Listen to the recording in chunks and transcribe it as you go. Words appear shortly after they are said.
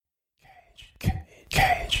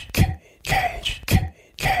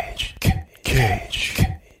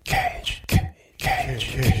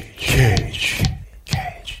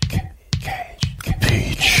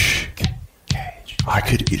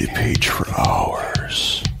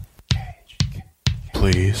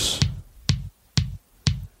please.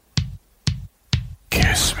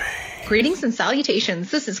 Kiss me. Greetings and salutations.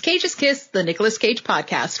 This is Cage's Kiss, the Nicolas Cage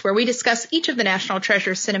podcast, where we discuss each of the National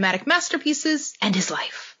Treasure's cinematic masterpieces and his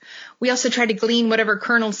life. We also try to glean whatever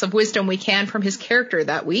kernels of wisdom we can from his character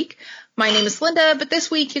that week. My name is Linda, but this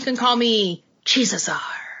week you can call me Cheesazar.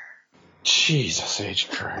 Jesus H.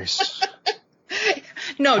 Christ.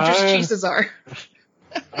 No, just Cheesazar.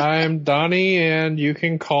 I'm Donnie, and you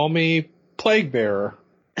can call me Plague Bearer.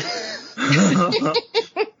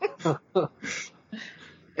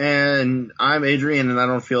 And I'm Adrian, and I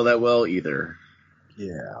don't feel that well either.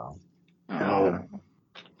 Yeah. Oh.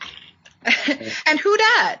 And who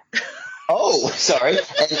dat? Oh, sorry.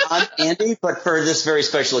 And I'm Andy, but for this very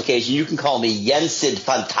special occasion, you can call me Yensid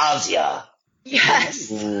Fantasia.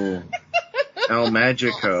 Yes. El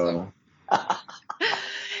Magico.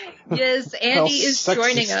 Yes, Andy is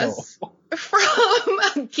joining us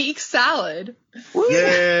from Geek Salad.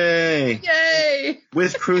 Yay! Yay!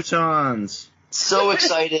 With croutons. So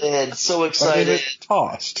excited. So excited.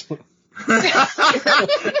 Tossed.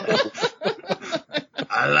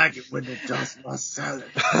 I like it when they toss my salad.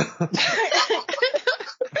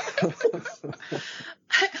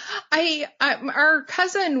 Our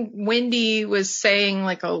cousin Wendy was saying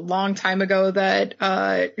like a long time ago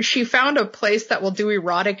that she found a place that will do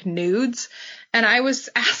erotic nudes. And I was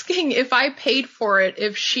asking if I paid for it,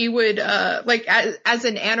 if she would, like as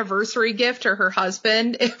an anniversary gift to her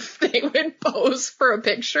husband, if they would pose for a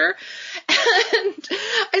picture. And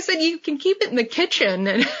I said, you can keep it in the kitchen.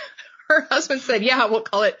 And her husband said, yeah, we'll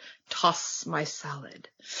call it Toss My Salad.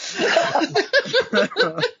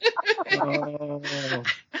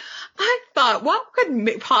 I thought, what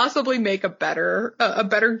could possibly make a better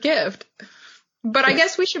gift? But I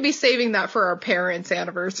guess we should be saving that for our parents'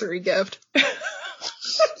 anniversary gift.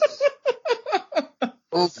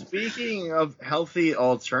 Well, speaking of healthy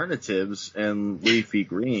alternatives and leafy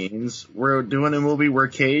greens, we're doing a movie where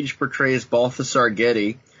Cage portrays Balthasar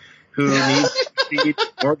Getty, who needs to feed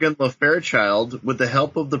Morgan Le Fairchild with the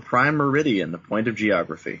help of the prime meridian, the point of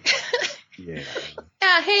geography. Yeah.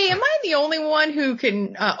 Yeah, hey, am I the only one who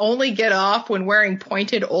can only get off when wearing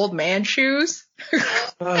pointed old man shoes?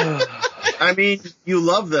 I mean, you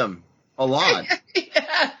love them a lot.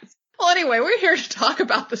 Yes. Well, anyway, we're here to talk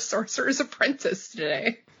about The Sorcerer's Apprentice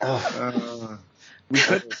today. We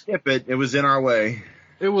couldn't skip it. It was in our way.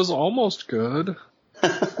 It was almost good.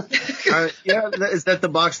 Yeah, is that the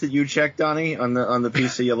box that you checked, Donnie, on the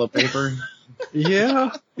piece of yellow paper? Yeah.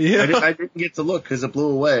 I didn't get to look because it blew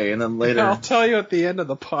away, and then later... I'll tell you at the end of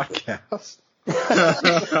the podcast.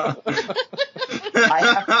 I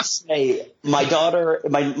have to say, my daughter,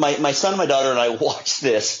 my son and my daughter and I watched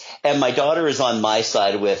this, and my daughter is on my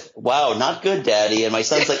side with, wow, not good, Daddy. And my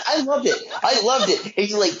son's like, I loved it. And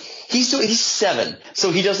he's 7.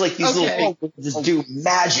 So he does like these little things, just do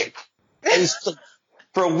magic. And he's like,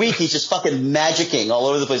 for a week, he's just fucking magicking all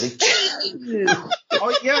over the place. Like,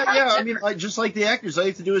 oh, yeah. I mean, just like the actors, all you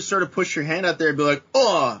have to do is sort of push your hand out there and be like,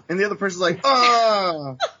 oh, and the other person's like,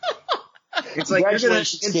 oh. It's like,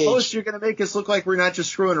 in post, you're going to make us look like we're not just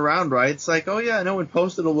screwing around, right? It's like, oh, yeah, no, in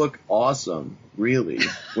post, it'll look awesome. Really.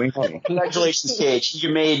 Winky. Congratulations, Cage. You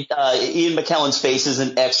made Ian McKellen's faces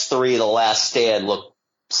in X3, The Last Stand, look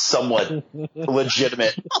somewhat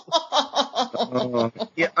legitimate.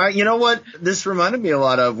 Yeah, you know what this reminded me a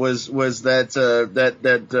lot of was that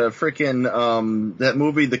frickin' that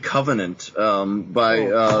movie The Covenant by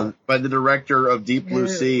the director of Deep Blue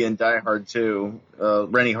Sea and Die Hard 2,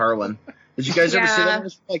 Rennie Harlan. Did you guys ever see that? It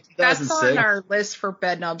was like 2006. That's on our list for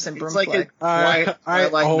Bedknobs and Broomflick. It's like I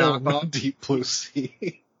like knockoff. Deep Blue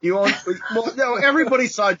Sea. No, everybody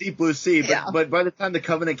saw Deep Blue Sea, but by the time The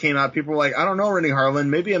Covenant came out, people were like, I don't know, Rennie Harlan,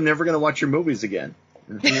 maybe I'm never going to watch your movies again.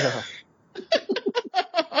 Yeah.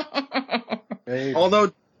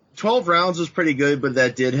 Although 12 Rounds was pretty good, but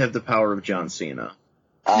that did have the power of John Cena.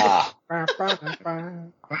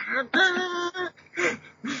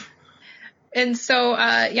 And so,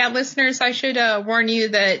 listeners, I should warn you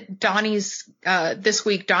that this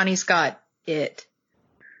week, Donnie's got it.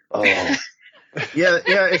 Oh. Yeah,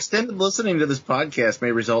 extended listening to this podcast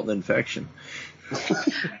may result in infection.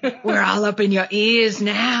 We're all up in your ears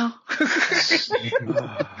now.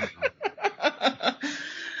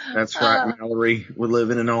 That's right, Mallory. We're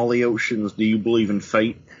living in all the oceans. Do you believe in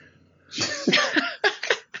fate?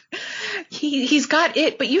 He's got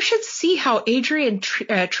it, but you should see how Adrian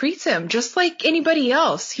treats him, just like anybody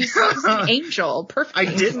else. He's an angel, perfect. I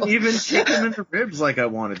didn't even kick him in the ribs like I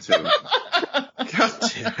wanted to. God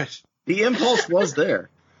damn it. The impulse was there.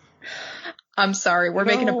 I'm sorry, we're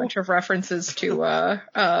making a bunch of references to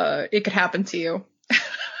It Could Happen to You.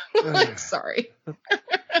 Sorry.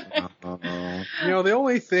 The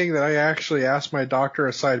only thing that I actually asked my doctor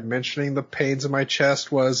aside mentioning the pains in my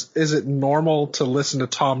chest was, is it normal to listen to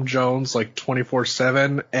Tom Jones like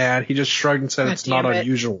 24/7? And he just shrugged and said it's not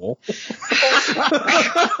unusual. You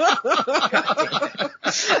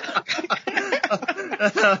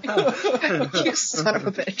son of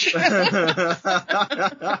a bitch.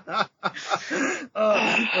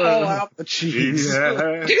 Pull out the cheese.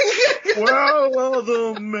 Yeah. Well,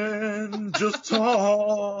 other men just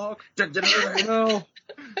talk.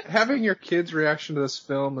 Having your kids' reaction to this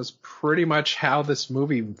film is pretty much how this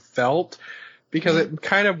movie felt, because it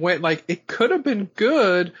kind of went like, it could have been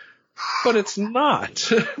good, but it's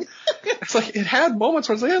not. It's like, it had moments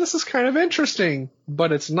where it's like, yeah, this is kind of interesting,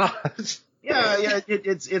 but it's not. Yeah,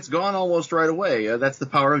 it's gone almost right away. That's the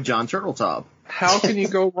power of John Turteltaub. How can you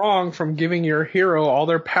go wrong from giving your hero all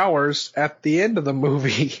their powers at the end of the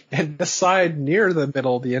movie and decide near the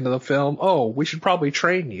middle of the end of the film, oh, we should probably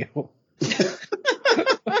train you?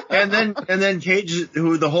 And then Cage,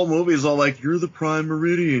 who the whole movie is all like, you're the prime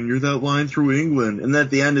meridian, you're that line through England. And then at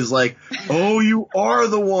the end is like, oh, you are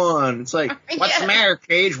the one. It's like, what's the matter,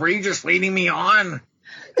 Cage? Were you just leading me on?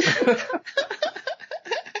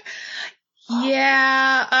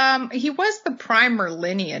 Yeah, he was the prime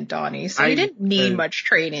Merlinian, Donnie, so he didn't need much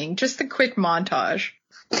training, just a quick montage.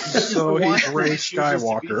 So he's Rey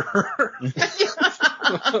Skywalker.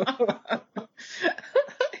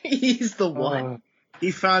 He's the one.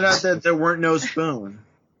 He found out that there weren't no spoon.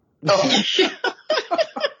 But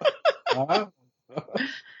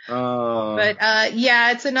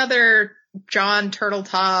yeah, it's another John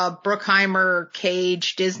Turteltaub, Bruckheimer,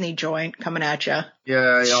 Cage, Disney joint coming at you.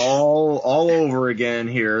 Yeah, all over again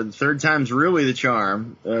here. The third time's really the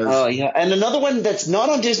charm. Yeah, and another one that's not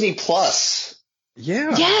on Disney Plus.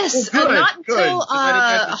 Yeah. Yes, good, not until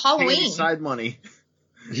Halloween. Side money.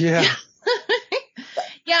 Yeah.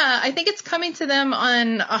 Yeah, I think it's coming to them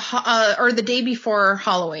on or the day before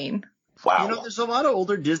Halloween. Wow. There's a lot of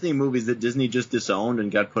older Disney movies that Disney just disowned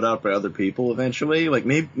and got put out by other people eventually. Like,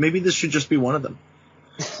 maybe this should just be one of them.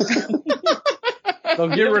 They'll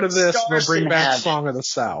get rid of this and they'll bring back Song of the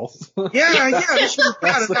South. Yeah.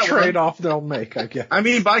 That's the trade-off they'll make, I guess. I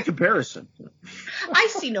mean, by comparison. I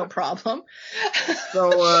see no problem.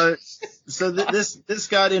 So this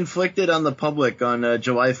got inflicted on the public on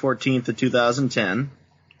July 14th of 2010.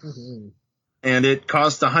 Mm-hmm. And it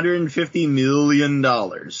cost $150 million.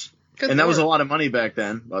 And that was a lot of money back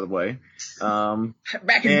then, by the way.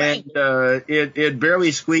 Back in May. It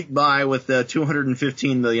barely squeaked by with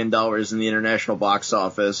 $215 million in the international box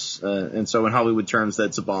office. And so in Hollywood terms,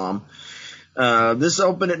 that's a bomb. This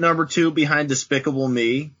opened at number 2 behind Despicable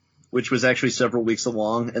Me, which was actually several weeks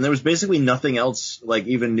along. And there was basically nothing else, like,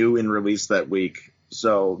 even new in release that week.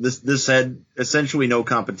 So this had essentially no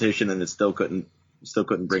competition, and it still couldn't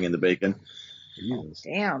bring in the bacon.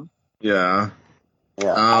 Damn. Yeah.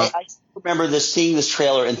 Yeah, I remember seeing this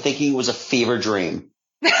trailer and thinking it was a fever dream.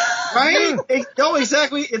 Right? No,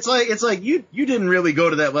 exactly. It's like you didn't really go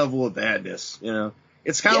to that level of badness, you know.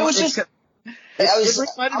 It's kind of it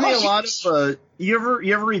reminded me a lot of you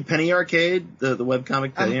ever read Penny Arcade, the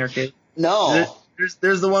webcomic Penny Arcade? No.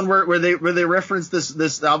 There's the one where they reference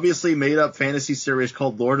this obviously made up fantasy series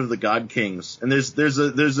called Lord of the God Kings, and there's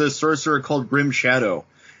a sorcerer called Grim Shadow,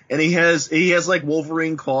 and he has like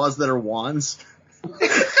Wolverine claws that are wands.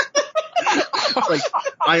 Like,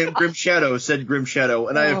 I am Grim Shadow, said Grim Shadow,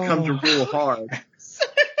 and I have come to rule hard.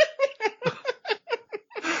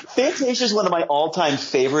 Fantasia is one of my all-time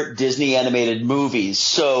favorite Disney animated movies.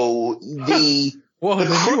 So the then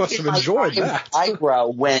you must have enjoyed that. Eyebrow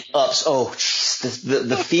went up. Oh,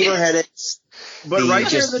 the fever headaches. But right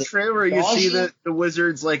there in the trailer, you see the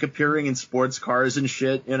wizards like appearing in sports cars and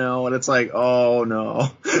shit, you know, and it's like, oh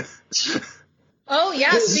no. Oh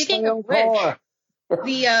yeah, speaking of which.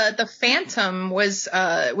 The Phantom was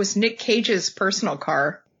Nick Cage's personal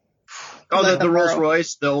car. Oh, the Rolls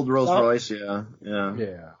Royce, the old Rolls Royce, yeah.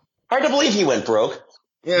 Hard to believe he went broke.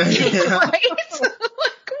 Yeah. Right?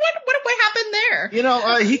 What happened there? You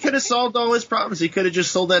know, he could have solved all his problems. He could have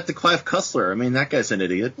just sold that to Clive Cussler. I mean, that guy's an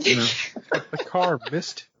idiot. You know? The car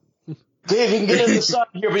missed. Dave, you can get in the side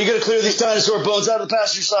here, but you got to clear these dinosaur bones out of the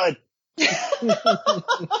passenger side.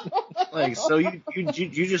 Like, so you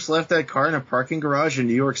just left that car in a parking garage in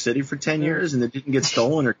New York City for 10 years and it didn't get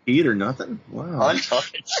stolen or keyed or nothing? Wow.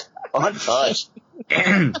 Untouched.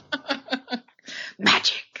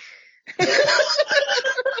 Magic.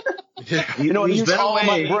 Yeah. You know, I use all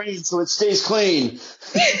my brain so it stays clean.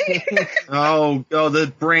 Oh,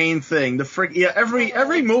 the brain thing.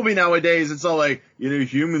 Every movie nowadays, it's all like,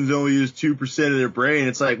 humans only use 2% of their brain.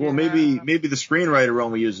 It's like, well, maybe the screenwriter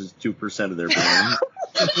only uses 2% of their brain.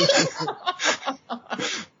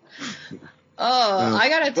 I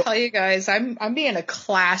gotta tell you guys, I'm being a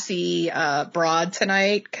classy broad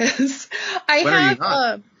tonight because I When are you have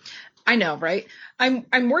not? I know, right?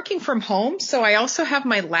 I'm working from home, so I also have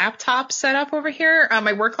my laptop set up over here,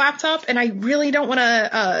 my work laptop, and I really don't want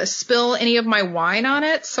to spill any of my wine on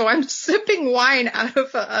it, so I'm sipping wine out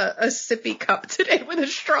of a sippy cup today with a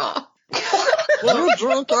straw. You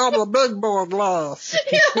drink out of a big boy glass.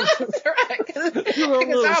 Yeah, that's right. Because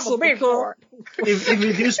I'm a big boy. If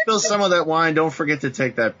you do spill some of that wine, don't forget to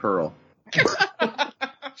take that pearl.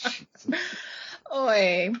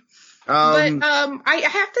 Oy. But I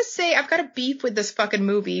have to say I've got a beef with this fucking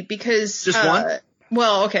movie because Just one?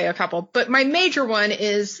 Well, okay, a couple. But my major one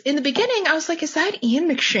is in the beginning I was like, is that Ian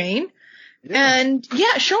McShane? Yeah. And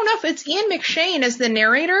yeah, sure enough, it's Ian McShane as the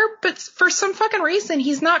narrator, but for some fucking reason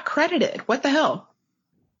he's not credited. What the hell?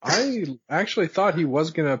 I actually thought he was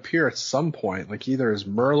going to appear at some point, like either as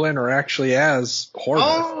Merlin or actually as Horvath.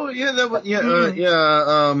 Oh yeah, that was,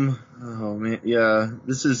 oh man, yeah.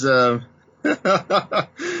 This is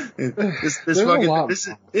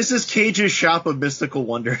this is Cage's Shop of Mystical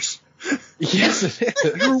Wonders. Yes, it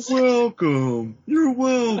is. You're welcome. You're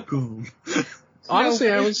welcome.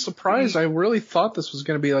 Honestly, I was surprised. I really thought this was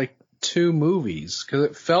going to be like 2 movies because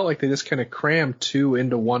it felt like they just kind of crammed 2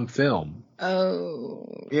 into one film.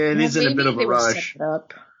 Oh. Yeah, it is in a bit of a rush. I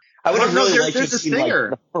would have really liked to there's a see like, stinger.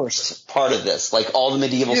 the first part of this, like all the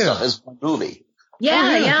medieval stuff as one movie.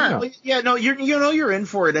 Yeah. Well, yeah, no, you're in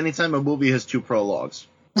for it anytime a movie has 2 prologues.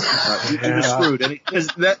 You're screwed. Because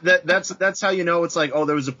that's how you know it's like, oh,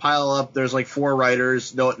 there was a pile up. There's like 4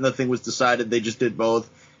 writers. No, nothing was decided. They just did both.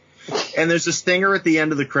 And there's a stinger at the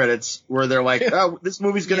end of the credits where they're like, oh, this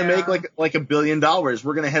movie's going to make like $1 billion. We're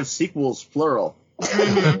going to have sequels, plural.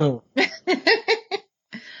 I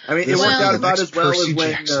mean, it worked out about as well as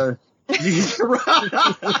when,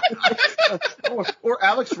 or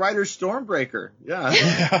Alex Rider's Stormbreaker.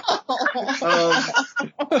 Yeah.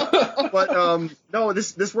 No,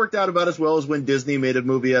 this worked out about as well as when Disney made a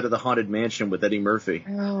movie out of the Haunted Mansion with Eddie Murphy.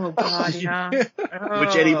 Oh God, yeah.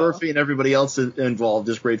 Which Eddie Murphy and everybody else involved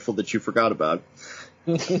is grateful that you forgot about.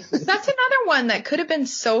 That's another one that could have been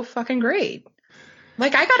so fucking great.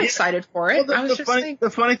 Like, I got excited for it. Well, the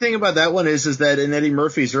funny thing about that one is that in Eddie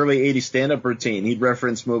Murphy's early 80s stand-up routine, he'd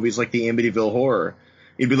reference movies like the Amityville Horror.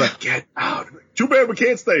 He'd be like, get out. Too bad we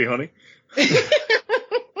can't stay, honey. It's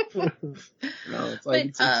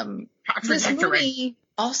like, this movie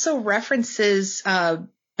also references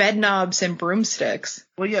bed knobs and broomsticks.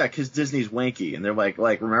 Well, yeah, because Disney's wanky, and they're like,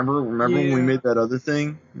 remember when we made that other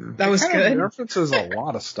thing? That was good. It references a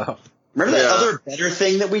lot of stuff. Remember that other better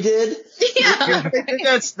thing that we did? Yeah.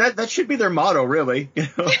 That should be their motto, really.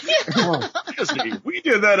 Disney, we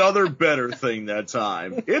did that other better thing that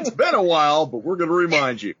time. It's been a while, but we're going to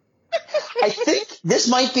remind you. I think this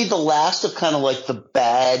might be the last of kind of like the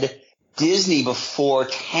bad Disney before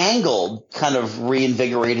Tangled kind of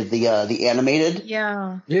reinvigorated the animated.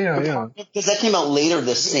 Yeah. Yeah. Because that came out later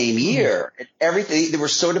this same year. And everything, they were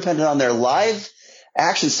so dependent on their live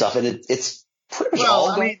action stuff, and it's pretty much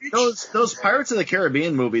all. I mean, those Pirates of the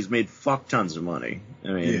Caribbean movies made fuck tons of money. I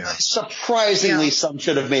mean, surprisingly, some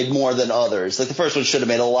should have made more than others. Like the first one should have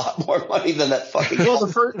made a lot more money than that fucking. Well,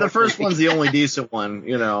 the first one's the only decent one,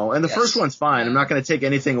 and the first one's fine. I'm not going to take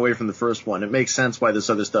anything away from the first one. It makes sense why this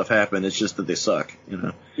other stuff happened. It's just that they suck,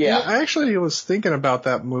 Yeah, I actually was thinking about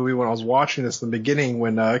that movie when I was watching this in the beginning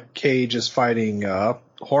when Cage is fighting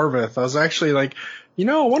Horvath. I was actually like, I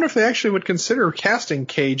wonder if they actually would consider casting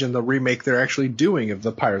Cage in the remake they're actually doing of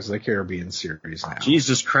the Pirates of the Caribbean series now.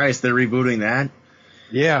 Jesus Christ, they're rebooting that?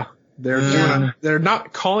 Yeah. They're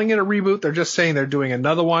not calling it a reboot. They're just saying they're doing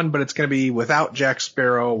another one, but it's going to be without Jack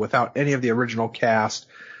Sparrow, without any of the original cast.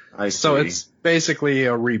 I see. So it's basically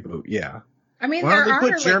a reboot, yeah. I mean, Why don't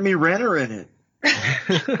they put Jeremy Renner in it?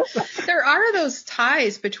 There are those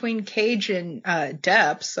ties between Cage and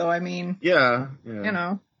Depp, so I mean, yeah.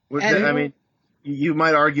 I mean, you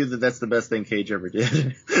might argue that that's the best thing Cage ever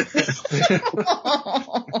did.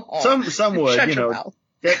 Some would,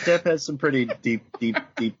 Depp has some pretty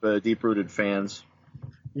deep rooted fans.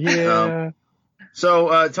 Yeah.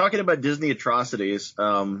 So talking about Disney atrocities,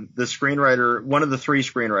 the screenwriter, one of the 3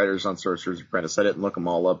 screenwriters on Sorcerer's Apprentice, I didn't look them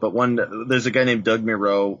all up, but there's a guy named Doug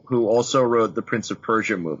Miro who also wrote the Prince of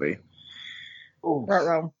Persia movie.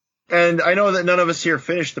 Ruh-roh. And I know that none of us here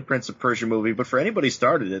finished the Prince of Persia movie, but for anybody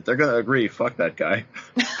started it, they're going to agree, fuck that guy.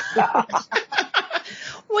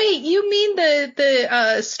 Wait, you mean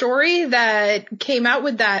the story that came out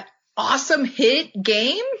with that awesome hit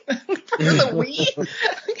game for the Wii?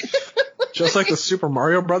 Just like the Super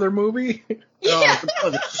Mario Brother movie? Yeah.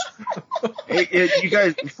 Hey, you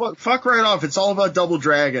guys, fuck right off. It's all about Double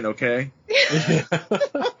Dragon, okay?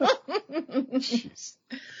 Jeez.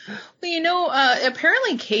 Well,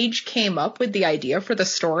 apparently Cage came up with the idea for the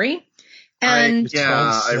story. And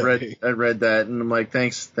I read that, and I'm like,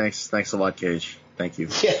 thanks a lot, Cage. Thank you.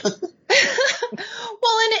 Yeah. well,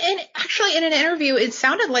 and actually in an interview, it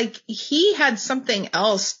sounded like he had something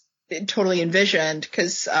else totally envisioned,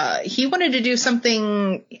 because he wanted to do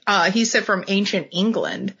something, he said, from ancient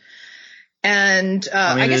England. And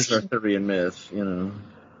I guess it is Arthurian myth, you know.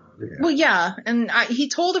 Yeah. Well, yeah, and he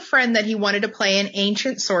told a friend that he wanted to play an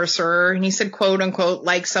ancient sorcerer, and he said, quote unquote,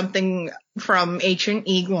 like something from ancient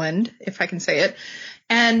England, if I can say it.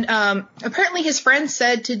 And apparently his friend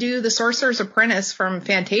said to do the Sorcerer's Apprentice from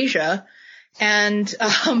Fantasia. And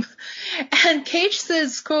Cage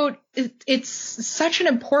says, quote, it's such an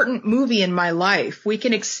important movie in my life. We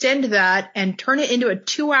can extend that and turn it into a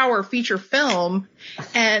 2-hour feature film,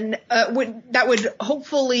 and that would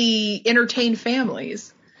hopefully entertain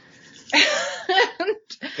families.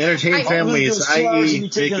 Entertain families. I.e.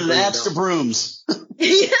 taking naps to brooms.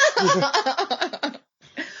 Yeah.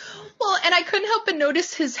 Well, and I couldn't help but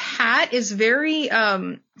notice his hat is very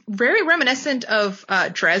reminiscent of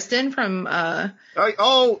Dresden from. Yeah,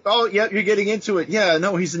 you're getting into it. Yeah,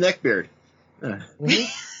 no, he's a neckbeard.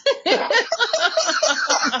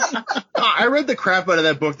 I read the crap out of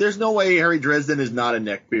that book. There's no way Harry Dresden is not a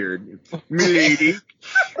neckbeard. Milady,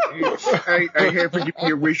 I happen to be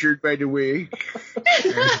a wizard, by the way.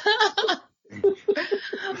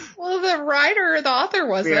 Well, the author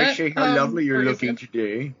wasn't. May I say how lovely you're looking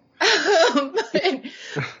today?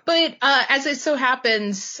 but as it so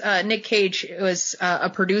happens, Nick Cage was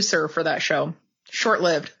a producer for that show.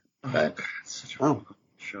 Short-lived. God, such a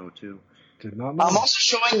show too. Did not know. I'm also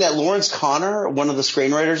showing that Lawrence Connor, one of the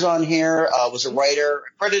screenwriters on here, was a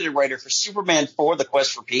credited writer for Superman 4: The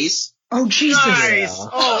Quest for Peace. Oh, Jesus. Nice. Yeah.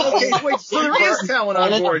 Oh, okay. Wait, so there is talent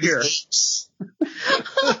on board here.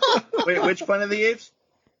 Wait, which Planet of the Apes?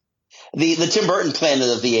 The Tim Burton Planet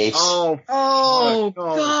of the Apes. Oh,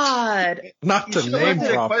 God. Not to name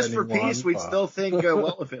drop Quest for anyone, Peace, we'd but- still think well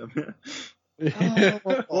of him. Oh.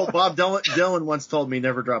 Well, Bob Dylan once told me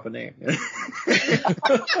never drop a name.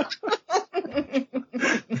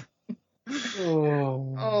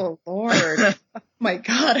 Oh, Lord. My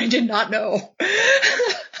God, I did not know.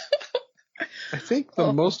 I think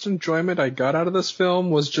the most enjoyment I got out of this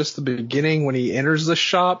film was just the beginning when he enters the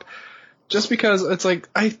shop. Just because it's like,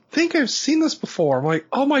 I think I've seen this before. I'm like,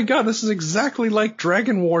 oh my God, this is exactly like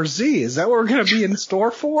Dragon War Z. Is that what we're going to be in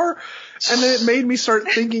store for? And then it made me start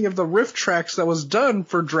thinking of the riff tracks that was done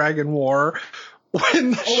for Dragon War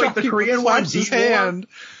when the shopkeeper Korean claps one, his D-War? hand.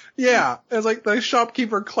 Yeah, it's like the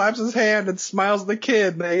shopkeeper claps his hand and smiles at the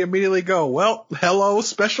kid, and they immediately go, well, hello,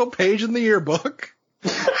 special page in the yearbook.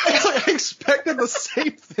 I expected the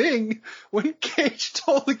same thing when Cage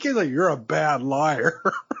told the kid, like, you're a bad liar.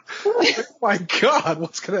 Like, oh my God,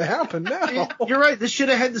 what's going to happen now? You're right. This should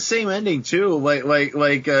have had the same ending too. Like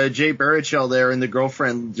Jay Baruchel there and the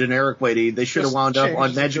girlfriend generic lady. They should have Just wound up changed on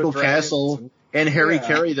to Magical dragons Castle and Harry Yeah.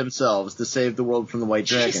 Carey themselves to save the world from the White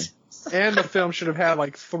Dragon. And the film should have had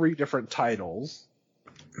like 3 different titles.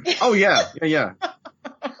 Oh yeah.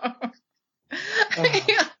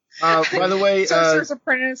 By the way, Sorcerer's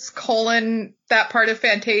Apprentice, that part of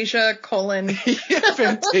Fantasia,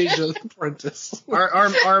 Fantasia's Apprentice.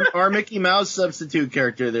 our Mickey Mouse substitute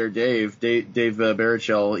character there, Dave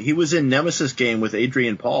Baruchel, he was in Nemesis Game with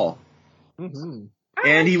Adrian Paul. Mm-hmm.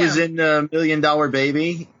 And he was in $1 Million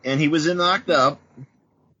Baby, and he was in Knocked Up,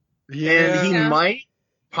 and he might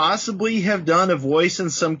possibly have done a voice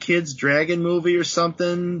in some kid's dragon movie or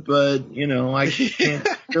something, but, I can't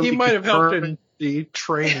really he might have helped confirm in the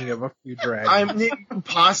training of a few dragons.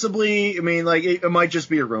 Possibly, it might just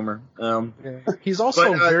be a rumor. He's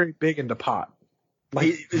also but, very big into pot.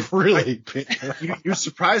 Like, really big. You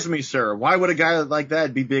surprised me, sir. Why would a guy like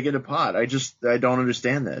that be big into pot? I don't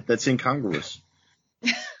understand that. That's incongruous.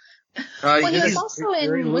 Well, he was also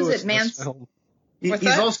in, was it Man's?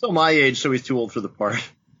 He's also my age, so he's too old for the part.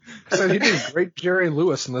 So he did great Jerry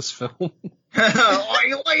Lewis in this film.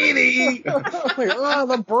 Oi, lady! Like, oh,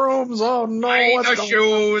 the brooms. Oh, no. Oi, What's the going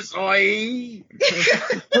shoes, oi!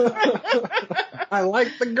 I like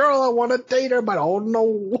the girl. I want to date her, but oh,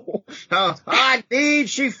 no. Dean,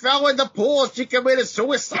 she fell in the pool. She committed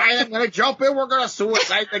suicide. I'm going to jump in. We're going to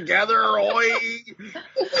suicide together, oi!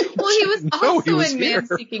 Well, he was No, also he was in here.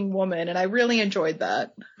 Man Seeking Woman, and I really enjoyed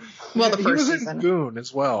that. Well, the He first was season. in Goon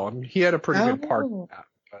as well, and he had a pretty good part in Oh. that.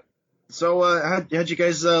 But So, how'd you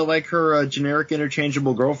guys like her generic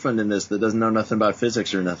interchangeable girlfriend in this that doesn't know nothing about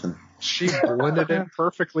physics or nothing? she blended in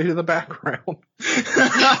perfectly to the background.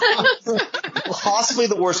 Possibly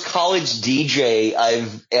the worst college DJ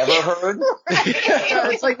I've ever heard. Yeah,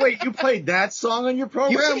 it's like, wait, you played that song on your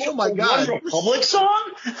program? Oh my god! Public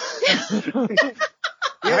song?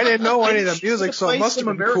 I didn't know any of the She music, so plays it must have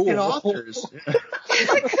some been American cool. authors.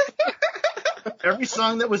 Every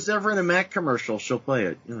song that was ever in a Mac commercial, she'll play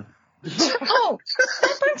it. Yeah. Oh,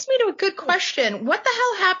 that brings me to a good question. What the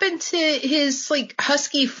hell happened to his like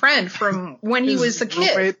husky friend from when he His was a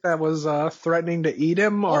kid? roommate that was threatening to eat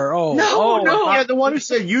him, or No. Yeah, the one who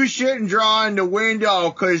said you shouldn't draw in the window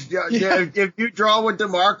because if you draw with the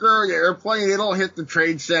marker, the airplane it'll hit the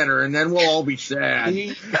trade center, and then we'll all be sad.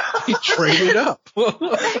 he traded up.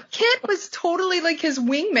 That kid was totally like his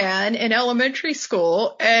wingman in elementary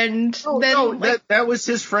school, and then No, like, that was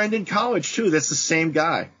his friend in college too. That's the same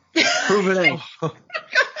guy. Proven it.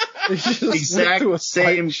 He just went Exact to a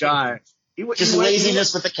same slideshow. guy. He went- Just he went-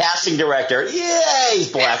 laziness with the casting director. Yeah,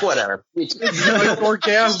 he's black, whatever. It's like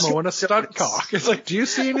Orgasmo and a stunt cock. It's like, do you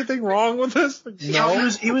see anything wrong with this? No,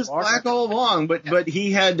 he was black all along, but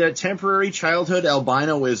he had temporary childhood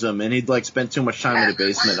albinoism, and he'd like spent too much time in the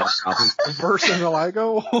basement. Versus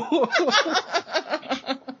Lego.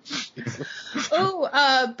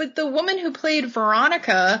 but the woman who played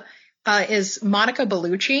Veronica is Monica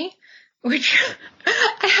Bellucci, which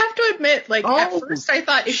I have to admit, like at first I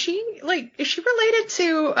thought, is she related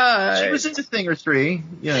to? She was in a thing or three.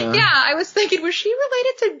 Yeah. Yeah, I was thinking, was she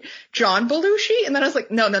related to John Belushi? And then I was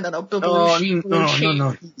like, no, Belushi.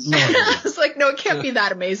 No. I was like, no, it can't be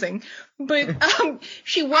that amazing. But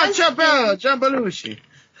she was. John Belushi.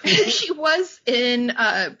 She was in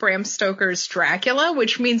Bram Stoker's Dracula,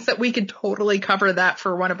 which means that we could totally cover that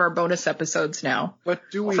for one of our bonus episodes now. But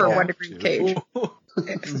do we For have One Degree to? Cage.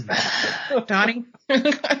 Donnie?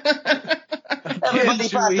 Everybody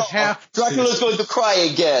do we have to? Dracula's going to cry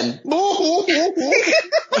again.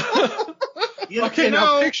 Okay,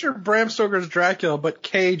 now picture Bram Stoker's Dracula, but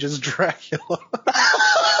Cage is Dracula.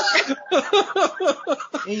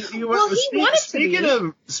 He wanted to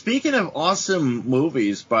be. Speaking of awesome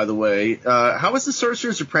movies, by the way, how is The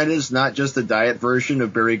Sorcerer's Apprentice not just a diet version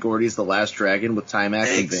of Barry Gordy's The Last Dragon with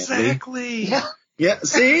Timax and Vanity? Exactly. Yeah,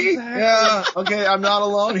 see? Exactly. Yeah, okay, I'm not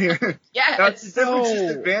alone here. Yeah, That's the difference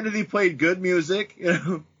is that Vanity played good music, you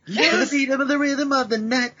know. Yes. The beat of the rhythm of the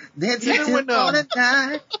night, dancing Even till when, the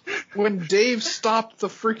night. When Dave stopped the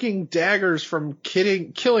freaking daggers from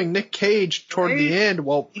killing Nick Cage toward the end,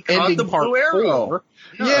 He caught ending the part blue arrow. 4.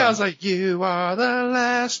 Yeah. Yeah, I was like, you are the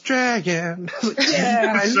last dragon. I was like,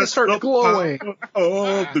 yeah, I just started glowing.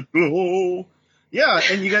 Oh, the glow. Yeah,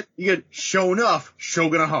 and you get Show Enough,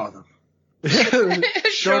 Shogun of Harlem.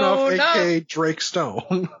 Sure enough, aka Drake Stone.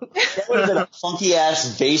 That would have been a funky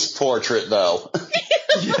ass vase portrait, though.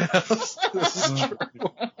 Yes, this is true.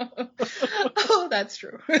 Oh, that's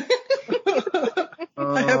true.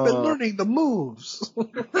 I have been learning the moves.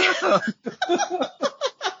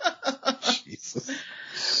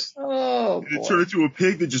 Jesus. Oh, You boy. turn into a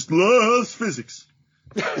pig that just loves physics.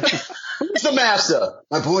 Who's the master?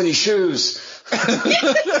 My pointy shoes.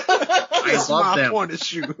 I love My them. pointed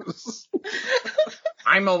shoes.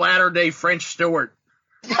 I'm a latter-day French Stewart.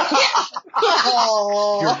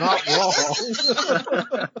 Oh. You're not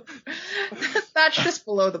wrong. That's just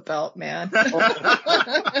below the belt, man.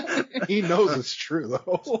 He knows it's true,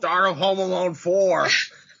 though. Star of Home Alone 4.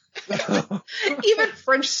 Even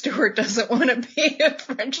French Stewart doesn't want to be a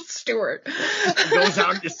French Stewart. Goes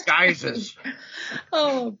out in disguises.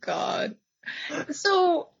 Oh, God.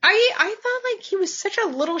 So I thought like he was such a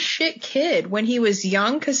little shit kid when he was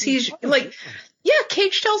young because he's like, yeah,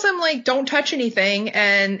 Cage tells him like, don't touch anything.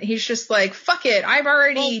 And he's just like, fuck it. I've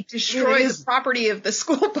already destroyed the property of the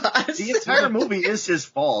school bus. The entire movie is his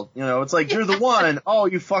fault. You know, it's like, you're the one. Oh,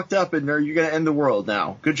 you fucked up and you're going to end the world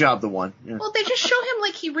now. Good job, the one. Yeah. Well, they just show him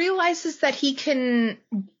like he realizes that he can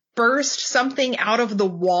burst something out of the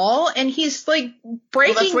wall, and he's like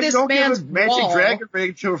breaking Well, that's why this you don't man's give a magic wall. dragon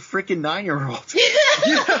ring to a freaking 9-year-old.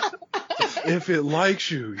 If it likes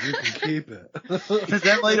you, you can keep it. Because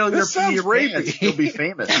that later on This your sounds rapey. you'll be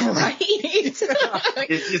famous. Right? It's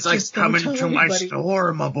like, Just don't come tell into my anybody.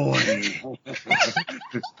 store, my boy.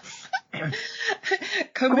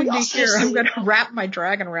 Come in here. I'm going to wrap my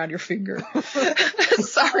dragon around your finger.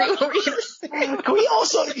 Sorry, what were you going to say?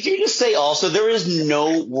 Can you just say also, there is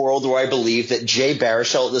no world where I believe that Jay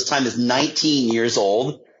Baruchel at this time is 19 years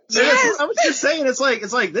old. Yes. I was just saying, it's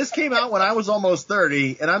like this came out when I was almost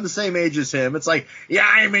 30, and I'm the same age as him. It's like, yeah,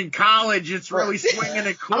 I'm in college. It's really swinging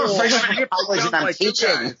and cool. I'm a freshman in college and I'm Like you teaching.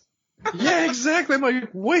 guys. Yeah, exactly. I'm like,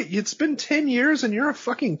 wait, it's been 10 years and you're a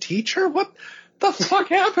fucking teacher? What the fuck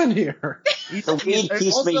happened here? The weed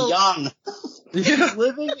keeps me young. He's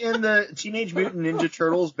living in the Teenage Mutant Ninja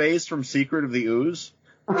Turtles base from Secret of the Ooze.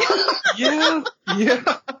 Yeah.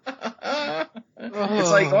 It's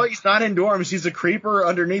like, oh, he's not in dorms. He's a creeper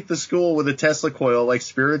underneath the school with a Tesla coil, like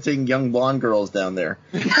spiriting young blonde girls down there.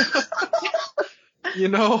 You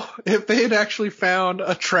know, if they had actually found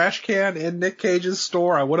a trash can in Nick Cage's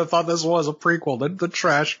store, I would have thought this was a prequel to the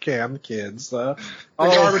Trash Can Kids, the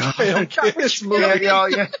Garbage Pail Kids movie.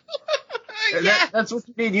 Yeah. That's what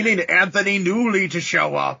you need. You need Anthony Newley to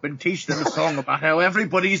show up and teach them a song about how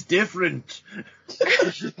everybody's different.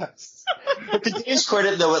 Yes. But to Dave's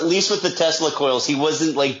credit, though, at least with the Tesla coils, he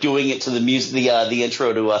wasn't like doing it to the music, the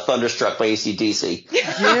intro to Thunderstruck by AC/DC.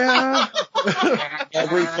 Yeah.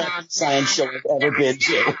 Every fucking science show I've ever been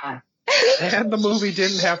to. And the movie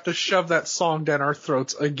didn't have to shove that song down our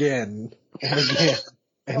throats again and again.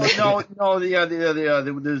 There's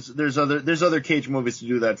other Cage movies to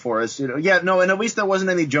do that for us. You know, yeah, no, and at least there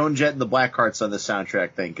wasn't any Joan Jett and the Blackhearts on the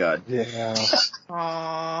soundtrack. Thank God. Yeah.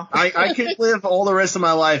 Aww. I could live all the rest of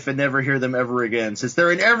my life and never hear them ever again, since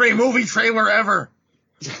they're in every movie trailer ever.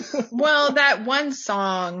 Well, that one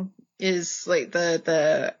song is like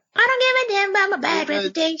the I don't give a damn about my bad I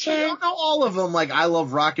reputation. don't know all of them. Like I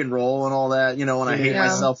love rock and roll and all that. You know, and I hate Yeah.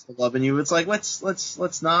 myself for loving you. It's like let's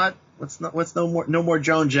no more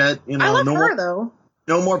Joan Jett. You know, I love no her more though.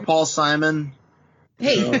 no more Paul Simon.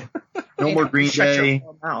 Hey, You know, no more Green shut your Day.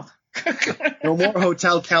 little mouth. No more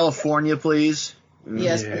Hotel California, please.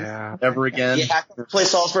 Yes. Yeah. Ever again. You have to play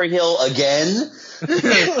Salisbury Hill again?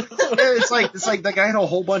 It's like that guy had a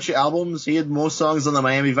whole bunch of albums. He had most songs on the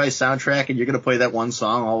Miami Vice soundtrack, and you're gonna play that one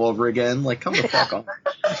song all over again? Like, come the fuck on.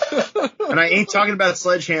 And I ain't talking about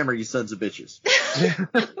Sledgehammer, you sons of bitches.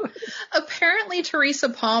 Apparently, Teresa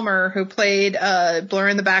Palmer, who played Blur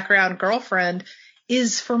in the Background girlfriend,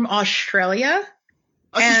 is from Australia.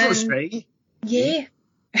 Oh, she's from And- Australia. Yeah.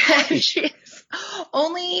 She's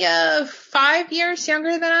only 5 years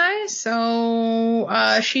younger than I,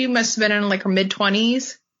 so she must have been in like her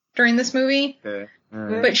mid-20s during this movie. Okay. All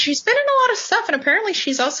right. But she's been in a lot of stuff, and apparently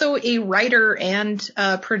she's also a writer and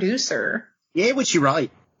producer. Yeah, what'd she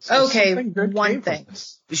write? Okay, Something good one came from thing.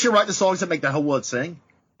 this. Did she write the songs that make the whole world sing?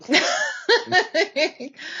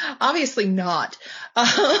 Obviously not.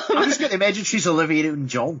 I'm just gonna imagine she's Olivia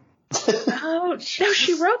Newton-John. Oh, no,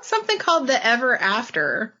 she wrote something called The Ever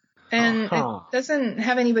After. And Uh-huh. it doesn't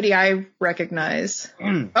have anybody I recognize.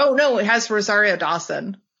 Mm. Oh, no, it has Rosario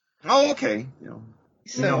Dawson. Oh, okay. You know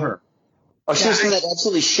So, her. Oh, she was in that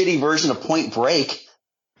absolutely shitty version of Point Break.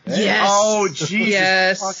 yes. Oh, Jesus.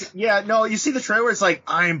 Yes. Fucking- yeah, no, you see the trailer, it's like,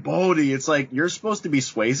 I'm Bodhi. It's like, you're supposed to be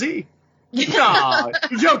Swayze? Yeah. Nah,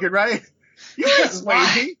 you're joking, right? You're not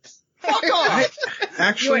Swayze. Fuck off.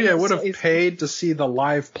 Actually, You I ain't would have Swayze. paid to see the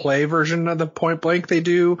live play version of the Point Blank they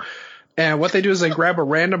do. And what they do is they grab a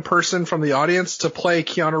random person from the audience to play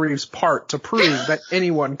Keanu Reeves' part to prove that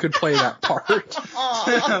anyone could play that part.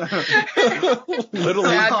 Literally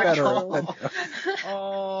Sad better. girl.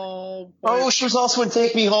 Oh, Oh, she was also in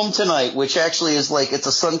Take Me Home Tonight, which actually is like, it's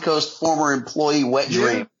a Suncoast former employee wet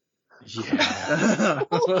dream. Yeah.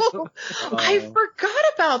 I forgot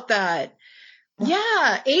about that.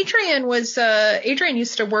 Yeah, Adrian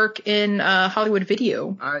used to work in Hollywood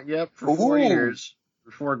Video. Yep, for 4 Ooh. years.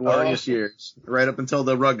 For 4 glorious years. Right up until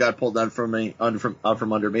the rug got pulled out from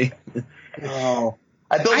under me. Oh.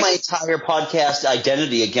 I built my entire podcast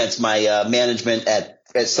identity against my management at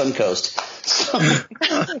Suncoast. So,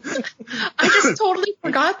 I just totally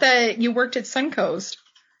forgot that you worked at Suncoast.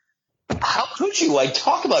 how could you? I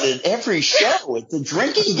talk about it at every show. It's a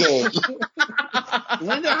drinking game.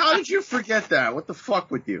 Linda, how did you forget that? What the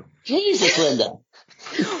fuck with you? Jesus, Linda.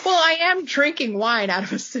 Well, I am drinking wine out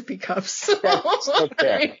of a sippy cup, so That's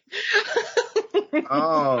okay.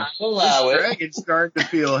 Oh, Allow this it. dragon's starting to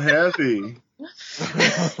feel heavy.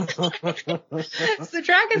 The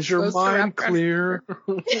dragon's Is your supposed to mind wrap around- clear?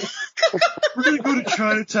 We're gonna go to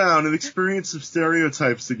Chinatown and experience some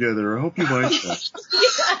stereotypes together. I hope you like that.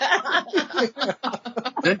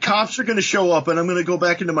 Then cops are gonna show up, and I'm gonna go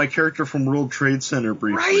back into my character from World Trade Center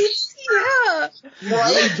briefly. Right? Yeah. You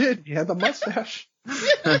really did. He had the mustache.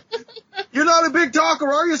 You're not a big talker,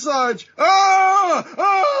 are you, Sarge? Ah!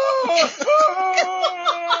 Ah!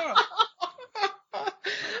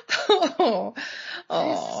 Ah!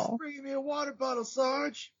 Oh. Bring me a water bottle,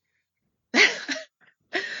 Sarge.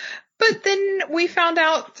 But then we found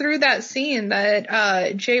out through that scene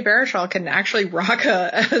that Jay Baruchel can actually rock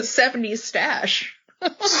a 70s stash.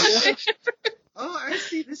 Oh, I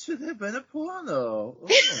see. This should have been a porno. Oh.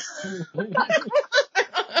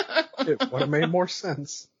 It would have made more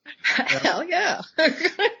sense. Hell yeah.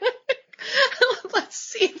 Let's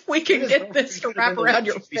see if we can get this to wrap around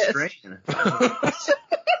your fist.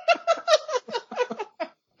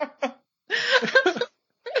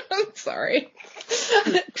 I'm sorry.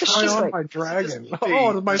 Try on my dragon.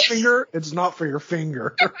 Oh, my finger? It's not for your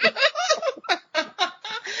finger.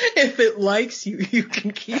 If it likes you, you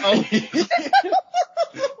can keep it.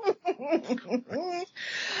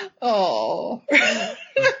 Oh.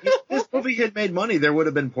 If this movie had made money, there would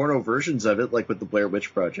have been porno versions of it, like with the Blair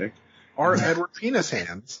Witch Project. Or Edward Penis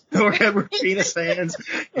Hands. Or Edward Penis Hands.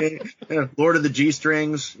 Lord of the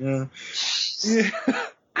G-Strings. Yeah. Yeah.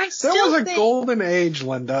 I That still was a think golden age,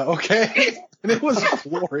 Linda, okay? And it was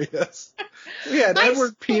glorious. We had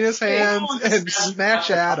Edward Penis Hands and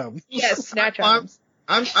Snatch Adam. yes, Snatch Arms.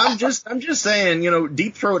 I'm just saying, you know,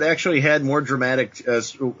 Deep Throat actually had more dramatic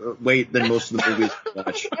weight than most of the movies we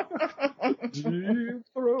watch. Deep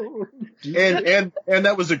Throat. And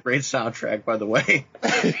that was a great soundtrack, by the way.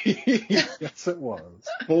 Yes, it was.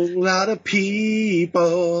 Whole lot of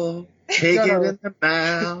people taking in the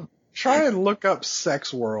mouth. Try and look up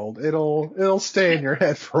Sex World. It'll stay in your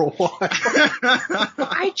head for a while.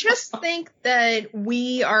 I just think that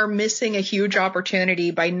we are missing a huge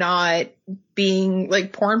opportunity by not being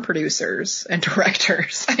like porn producers and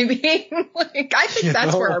directors. I mean, like, I think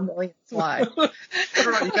that's where our millions lie. You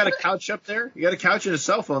got a couch up there? You got a couch and a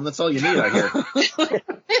cell phone. That's all you need, I hear.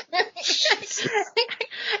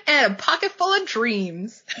 And a pocket full of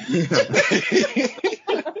dreams.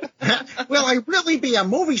 Will I really be a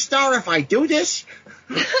movie star if I do this?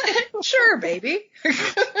 Sure, baby.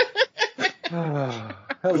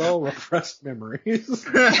 Hello, repressed memories.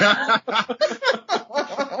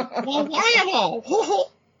 Well, why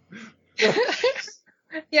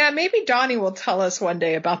Yeah, maybe Donnie will tell us one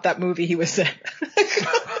day about that movie he was in.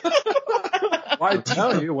 Why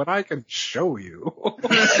tell you when I can show you?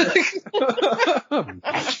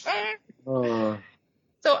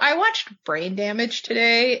 So I watched Brain Damage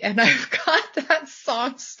today, and I've got that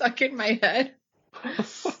song stuck in my head.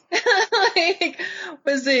 Like,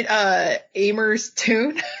 was it Amer's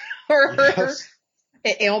tune? Or Yes.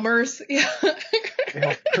 Aylmer's? Yeah.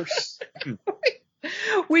 Aylmer's.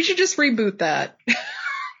 We should just reboot that.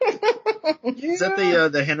 Is that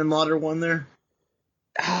the Henenlotter one there?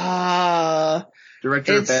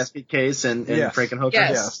 Director of Basket Case and Yes. Frankenhooker?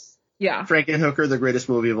 Yes. Yeah. Frankenhooker, the greatest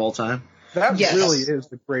movie of all time. That Yes. really is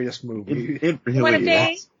the greatest movie. It really One a is.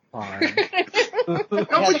 day. Fine. No,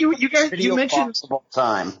 but you guys, you Video mentioned, box of all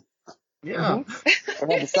time. yeah,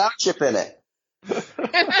 It had the sound chip in it.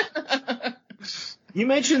 you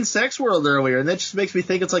mentioned Sex World earlier, and that just makes me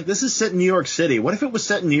think it's like this is set in New York City. What if it was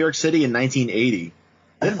set in New York City in 1980?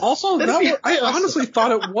 And also, I honestly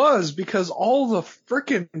thought it was because all the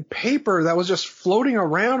frickin' paper that was just floating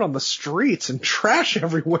around on the streets and trash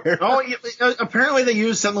everywhere. Oh, apparently they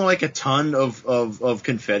used something like a ton of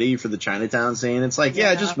confetti for the Chinatown scene. It's like,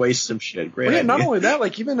 yeah, just waste some shit. Great Well, yeah, idea. not only that,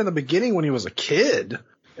 like even in the beginning when he was a kid,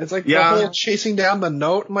 it's like Yeah. the whole chasing down the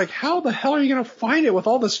note. I'm like, how the hell are you going to find it with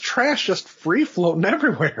all this trash just free floating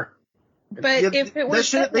everywhere? But Yeah, if it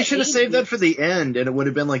was they should have saved that for the end, and it would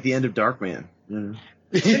have been like the end of Darkman. Yeah.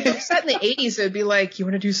 if it was set in the 80s, it would be like, you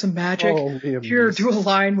want to do some magic? Oh, Liam Here, Neeson. do a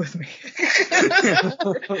line with me.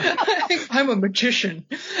 I'm a magician.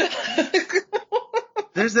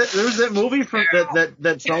 There's that movie from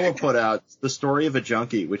that Solo put out, The Story of a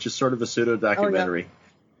Junkie, which is sort of a pseudo documentary.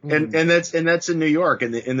 And that's in New York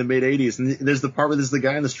in the mid '80s, and there's the part where there's the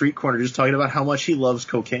guy on the street corner just talking about how much he loves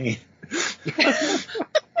cocaine.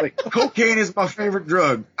 Like, cocaine is my favorite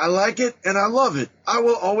drug. I like it and I love it. I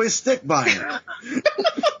will always stick by it.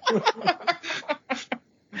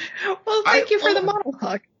 Well, thank you for the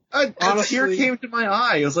monologue. A Honestly- tear came to my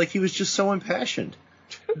eye. It was like he was just so impassioned.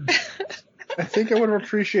 I think I would have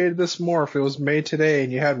appreciated this more if it was made today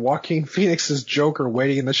and you had Joaquin Phoenix's Joker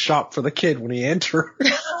waiting in the shop for the kid when he entered.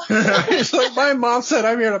 It's like, my mom said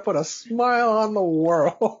I'm here to put a smile on the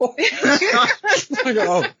world. Like,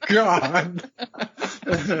 oh, God.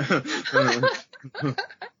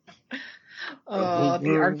 Oh,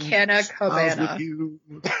 the Arcana Cabana.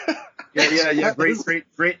 Yeah.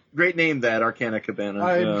 Great name, that Arcana Cabana.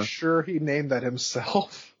 I'm sure he named that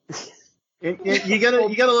himself. And you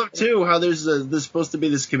gotta love too how there's supposed to be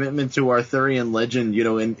this commitment to Arthurian legend,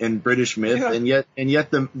 in British myth, Yeah. and yet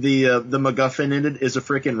the MacGuffin in it is a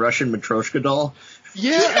freaking Russian Matryoshka doll.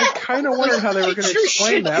 Yeah, I kind of wondered how they were going to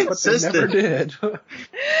explain that, but they never did.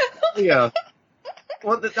 Yeah.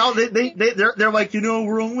 Well, they're like,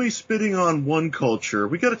 we're only spitting on one culture.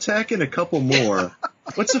 We got to tack in a couple more.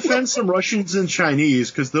 Let's offend some Russians and Chinese,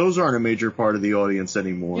 because those aren't a major part of the audience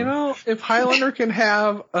anymore. If Highlander can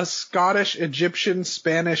have a Scottish, Egyptian,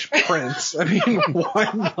 Spanish prince, I mean, why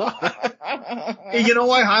not? And you know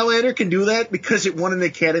why Highlander can do that? Because it won an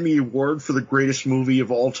Academy Award for the greatest movie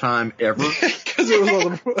of all time ever. Because it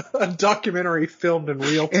was a documentary filmed in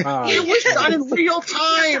real time. It was done in real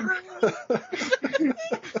time.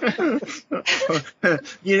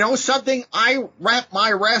 You know something? I wrapped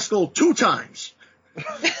my rascal 2 times.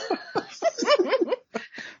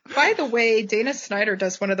 By the way, Dana Snyder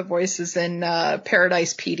does one of the voices in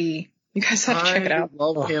Paradise PD. You guys have to check it out. I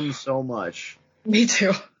love him so much. Me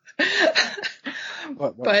too.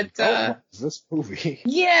 What is this movie?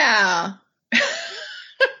 Yeah.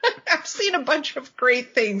 I've seen a bunch of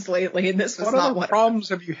great things lately, and this was What not other one. problems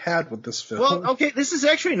have you had with this film? Well, okay, this is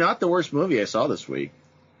actually not the worst movie I saw this week.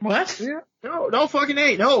 What? Yeah. No fucking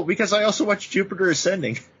ain't. No, because I also watched Jupiter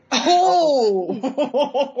Ascending. Oh!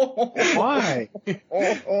 Why?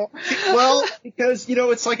 Well, because,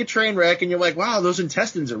 it's like a train wreck, and you're like, wow, those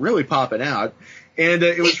intestines are really popping out. And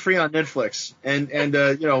it was free on Netflix. And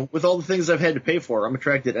with all the things I've had to pay for, I'm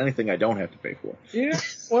attracted to anything I don't have to pay for. Yeah,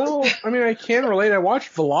 well, I mean, I can relate. I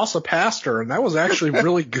watched Velocipaster, and that was actually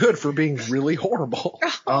really good for being really horrible.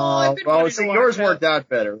 Yours worked out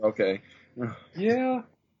better. Okay. Yeah.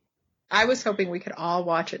 I was hoping we could all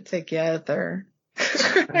watch it together.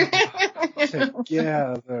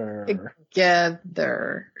 Together.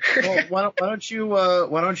 Well,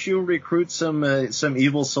 why don't you recruit some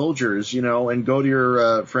evil soldiers, and go to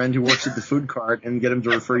your friend who works at the food cart and get him to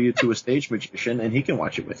refer you to a stage magician, and he can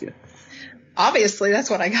watch it with you. Obviously, that's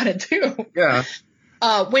what I gotta do. Yeah.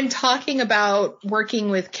 When talking about working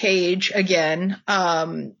with Cage again,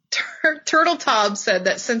 Turtle Top said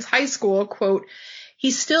that since high school, quote, he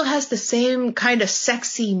still has the same kind of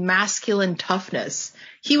sexy, masculine toughness.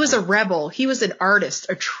 He was a rebel. He was an artist,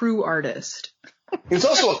 a true artist. He was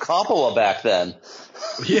also a Coppola back then.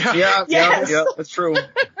 Yeah. Yeah, that's true.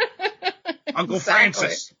 Uncle Exactly.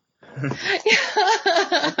 Francis.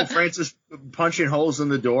 Uncle Francis punching holes in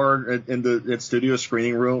the door at studio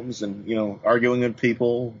screening rooms and, arguing with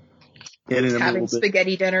people, hitting them a Having little bit.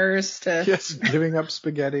 spaghetti dinners to. Yes, giving up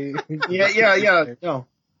spaghetti. Yeah.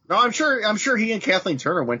 No, I'm sure he and Kathleen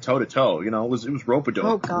Turner went toe to toe. It was rope-a-dope.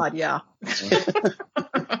 Oh God, yeah.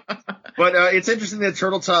 But it's interesting that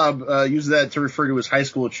Turtle Top used that to refer to his high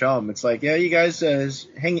school chum. It's like, yeah, you guys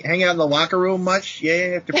hang out in the locker room much? Yeah,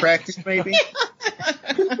 have to practice maybe.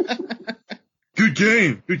 Good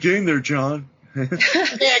game there, John.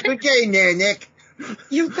 Yeah, good game there, Nick.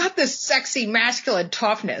 You've got this sexy, masculine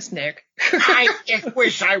toughness, Nick. I just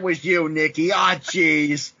wish I was you, Nicky. Aw,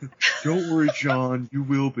 jeez. Don't worry, John. You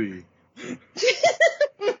will be.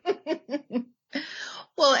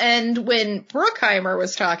 Well, and when Bruckheimer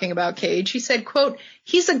was talking about Cage, he said, quote,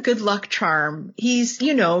 he's a good luck charm. He's,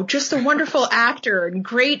 just a wonderful actor and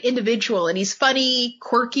great individual. And he's funny,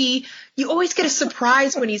 quirky. You always get a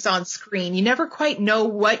surprise when he's on screen. You never quite know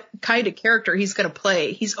what kind of character he's going to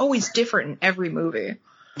play. He's always different in every movie.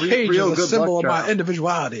 Cage Real is a good symbol luck of my charm.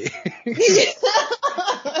 individuality.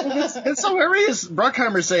 It's hilarious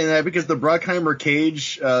Bruckheimer saying that because the Bruckheimer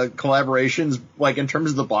Cage collaborations, like in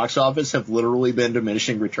terms of the box office, have literally been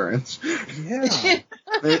diminishing returns. Yeah.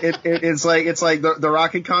 It's like the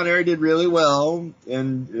Rocket Con era did really well,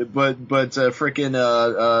 but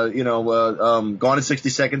Gone in 60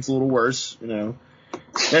 Seconds a little worse.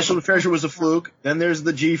 National Treasure was a fluke. Then there's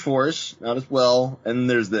the G-Force, not as well, and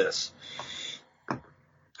there's this.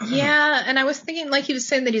 Yeah, and I was thinking, like he was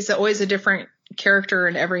saying that he's always a different character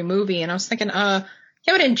in every movie, and I was thinking, yeah,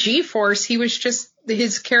 but in G-Force, he was just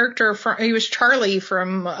his character he was Charlie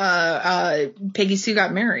from Peggy Sue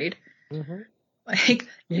Got Married. Mm-hmm. Like,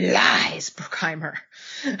 lies, Bruckheimer.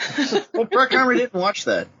 Well, Bruckheimer didn't watch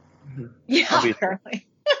that. Yeah, Obviously. apparently.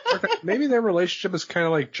 Maybe their relationship is kind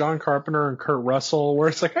of like John Carpenter and Kurt Russell, where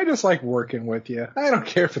it's like, I just like working with you. I don't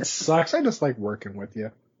care if it sucks. I just like working with you.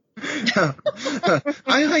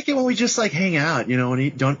 I like it when we just like hang out, you know,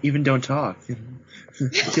 and don't talk. You know? I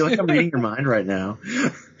feel like I'm reading your mind right now.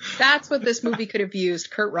 That's what this movie could have used.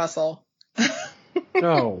 Kurt Russell.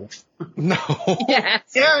 No. Yes.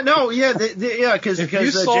 Yeah, no, yeah, because If you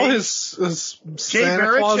saw Jay, his Jay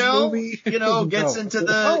Santa Claus Baruchel, movie, you know, gets no. into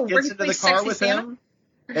Oh, the where he plays car Sexy with Santa? him,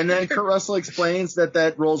 and then Kurt Russell explains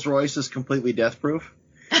that Rolls Royce is completely death proof.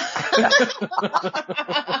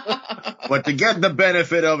 But to get the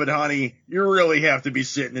benefit of it, honey, you really have to be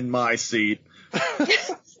sitting in my seat.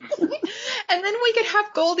 And then we could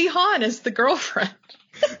have Goldie Hawn as the girlfriend.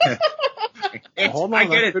 Hold on, I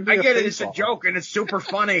get that it. could be I a get it. face It's a off. joke, and it's super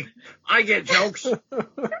funny. I get jokes.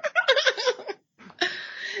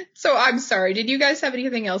 So I'm sorry. Did you guys have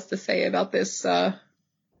anything else to say about this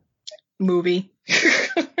movie?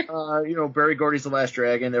 You know, Barry Gordy's The Last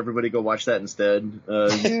Dragon. Everybody go watch that instead.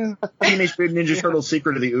 Yeah. Teenage Mutant Ninja Turtles: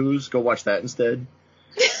 Secret of the Ooze. Go watch that instead.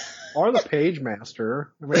 Or the Page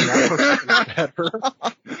Master. I mean, that was better.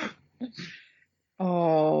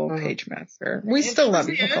 Oh, Page Master. We still love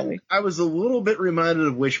you, Macaulay. I was a little bit reminded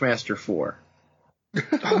of Wishmaster 4.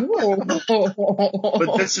 Oh.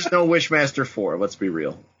 But this is no Wishmaster 4, let's be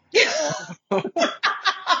real.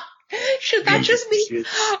 Should that just be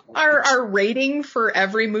our rating for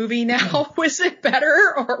every movie now? Was it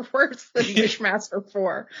better or worse than Wishmaster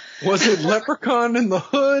 4? Was it Leprechaun in the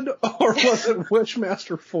Hood, or was it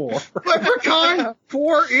Wishmaster 4? Leprechaun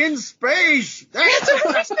 4 in space! That's the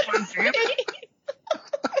best one, damn it.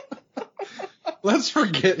 Let's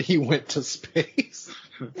forget he went to space.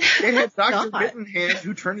 It had Dr. not. Mittenhand,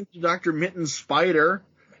 who turned into Dr. Mitten's spider,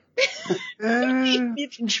 Eh,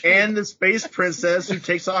 and the space princess who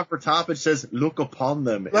takes off her top and says, "Look upon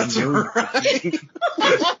them." That's and know right.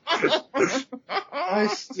 I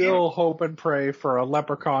still hope and pray for a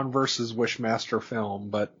Leprechaun versus Wishmaster film,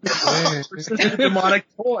 but demonic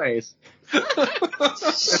toys.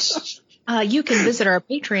 You can visit our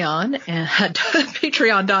Patreon at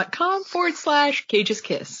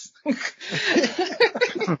patreon.com/CagesKiss.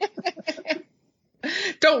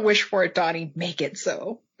 Don't wish for it, Donnie. Make it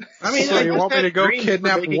so. I mean, So I you just want me had to go dreams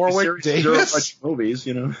kidnap for making a Warwick series Davis? of a bunch of movies,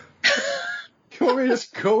 you know. you want me to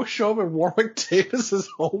just go show up at Warwick Davis's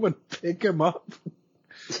home and pick him up?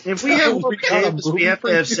 If we have We Warwick got a Davis, we movie have for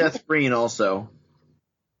to have you. Seth Green also.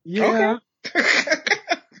 Yeah. They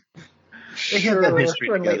have that history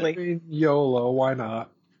Sure, together. I mean, YOLO, why not?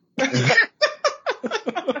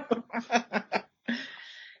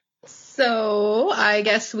 So I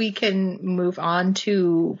guess we can move on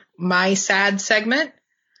to my sad segment.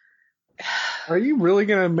 Are you really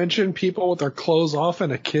going to mention people with their clothes off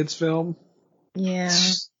in a kid's film? Yeah.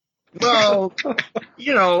 Well,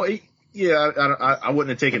 you know, yeah, I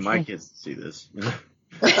wouldn't have taken my kids to see this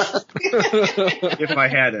if I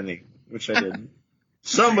had any, which I didn't.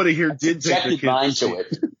 Somebody here did take their Subjected mine kids to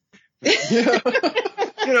to see it. Yeah.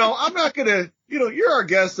 You know, I'm not gonna, you know, you're our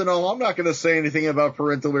guest and all, I'm not gonna say anything about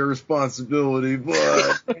parental irresponsibility,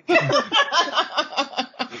 but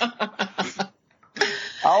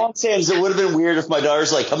All I'm saying is it would have been weird if my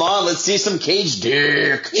daughter's like, "Come on, let's see some Cage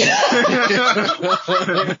dick." speaking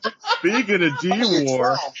of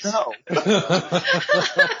D-War, No.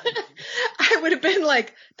 I would have been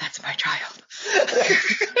like, that's my child.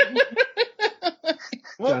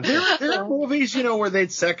 well, there are movies, you know, where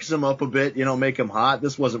they'd sex him up a bit, you know, make him hot.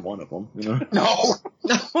 This wasn't one of them, you know. No.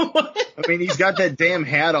 I mean, he's got that damn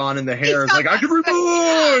hat on and the hair is like, I can read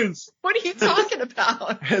minds! What are you talking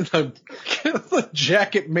about? And the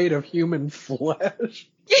jacket made of human flesh.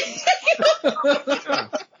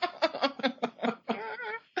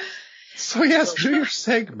 So yes, do your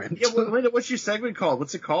segment. Yeah, what's your segment called?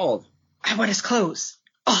 What's it called? I want his clothes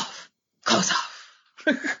off. Clothes off.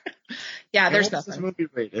 Yeah, there's What's this nothing. movie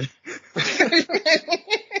rated?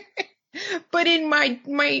 But in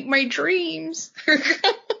my dreams.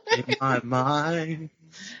 In my mind,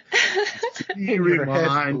 he In your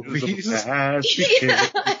head reminds us movies. of past Yeah,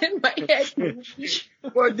 in my head movies.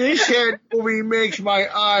 But this head movie makes my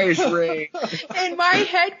eyes ring. In my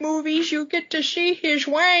head movies, you get to see his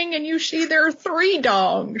wang and you see there are 3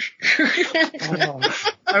 dongs. Oh,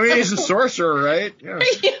 I mean, he's a sorcerer, right? Yeah.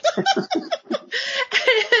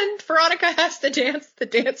 And Veronica has to dance the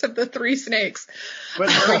dance of the 3 snakes. But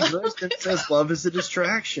Harry Dresden says love is a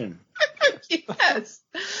distraction. Yes.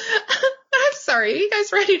 I'm sorry. Are you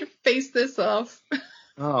guys ready to face this off?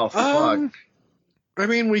 Oh, fuck. I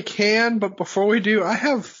mean, we can, but before we do, I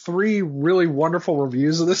have 3 really wonderful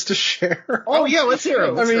reviews of this to share. Oh, yeah, let's hear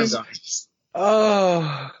it. I mean, Let's hear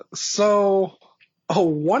it. so a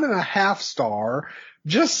 1.5 star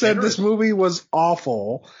just said this movie was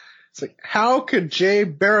awful. It's like, how could Jay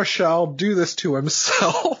Baruchel do this to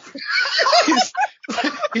himself?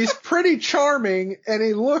 He's pretty charming, and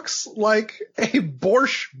he looks like a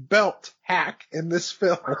Borscht Belt hack in this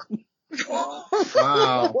film.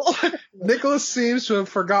 Wow. Nicholas seems to have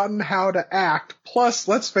forgotten how to act. Plus,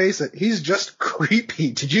 let's face it, he's just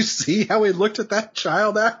creepy. Did you see how he looked at that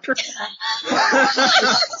child actor?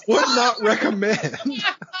 Would not recommend.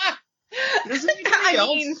 Does anybody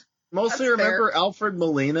else mostly remember Alfred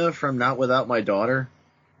Molina from Not Without My Daughter?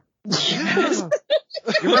 Yeah.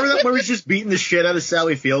 You remember that when he was just beating the shit out of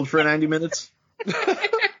Sally Field for 90 minutes?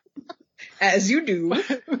 As you do.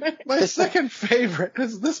 My second favorite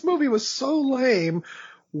is this movie was so lame.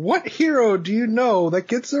 What hero do you know that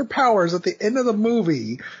gets their powers at the end of the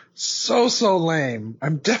movie? So lame.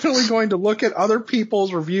 I'm definitely going to look at other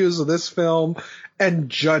people's reviews of this film and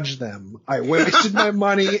judge them. I wasted my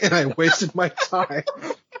money and I wasted my time.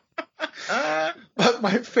 But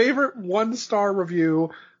my favorite 1-star review,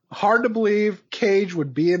 hard to believe Cage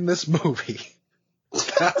would be in this movie.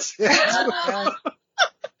 That's it.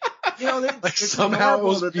 You know, somehow it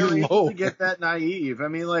was that they're able below. to get that naive. I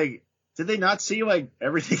mean, like, did they not see like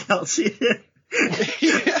everything else he did?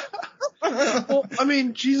 Yeah. Well, I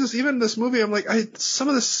mean, Jesus, even in this movie, I'm like, some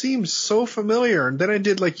of this seems so familiar. And then I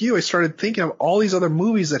did like you, I started thinking of all these other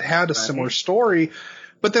movies that had a similar story.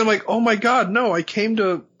 But then I'm like, oh my God, no, I came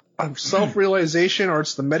to a self-realization, or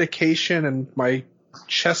it's the medication and my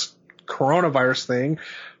chest coronavirus thing.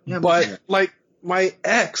 Yeah, but like, my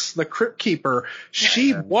ex, the Crypt Keeper,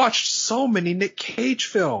 she watched so many Nick Cage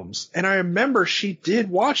films. And I remember she did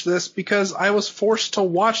watch this because I was forced to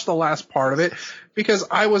watch the last part of it because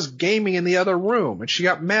I was gaming in the other room. And she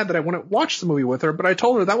got mad that I wouldn't watch the movie with her, but I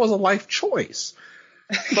told her that was a life choice.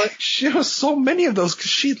 But she was so many of those because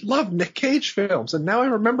she loved Nick Cage films. And now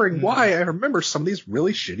I'm remembering why I remember some of these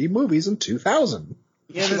really shitty movies in 2000.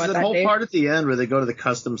 Yeah, there's that whole part at the end where they go to the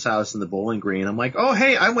customs house in the Bowling Green. I'm like, oh,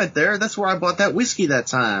 hey, I went there. That's where I bought that whiskey that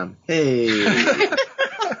time. Hey.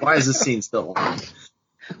 Why is this scene still on?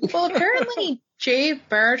 Well, apparently Jay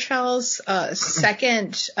Baruchel's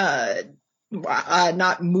second,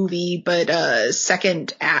 not movie, but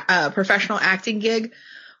second professional acting gig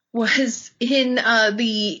was in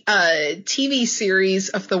the TV series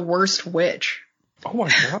of The Worst Witch. Oh, my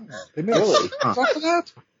God. They made a stuff for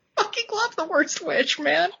that? Fucking love The Worst Witch,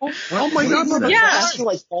 man. Oh my God. Yeah.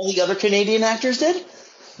 Like all the other Canadian actors did?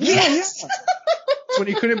 Yes. So when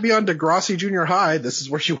you couldn't be on Degrassi Junior High, this is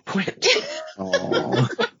where you went. Oh.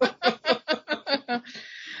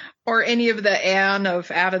 Or any of the Anne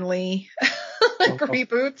of Avonlea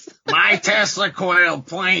reboots. My Tesla coil,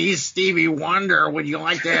 please, Stevie Wonder. Would you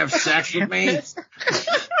like to have sex with me?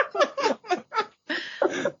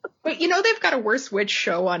 But you know they've got a Worst Witch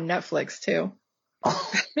show on Netflix too.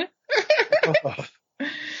 I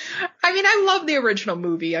mean, I love the original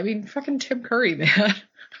movie. I mean, fucking Tim Curry, man.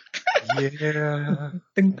 Yeah.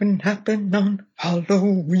 Nothing can happen on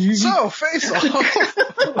Halloween. So, Face Off.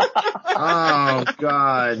 Oh,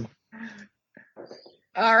 God.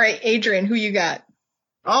 All right, Adrian, who you got?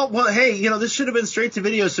 Oh, well, hey, you know, this should have been straight to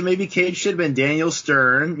video, so maybe Cage should have been Daniel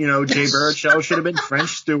Stern. You know, Jay Baruchel should have been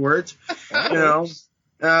French Stewart. You know.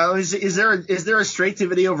 Is there a straight to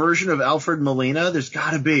video version of Alfred Molina? There's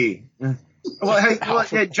got to be. Well,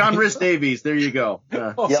 hey, John Rhys Davies. There you go.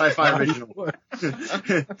 Sci-fi original.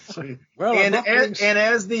 Well, and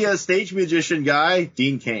as the stage musician guy,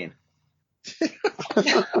 Dean Cain.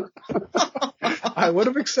 I would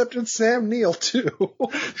have accepted Sam Neill too.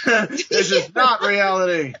 This is not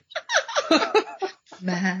reality.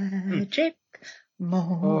 Magic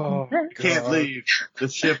moment. Can't leave. The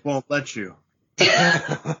ship won't let you.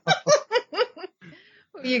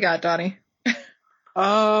 What you got, Donnie?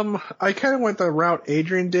 I kind of went the route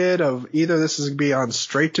Adrian did of either this is going to be on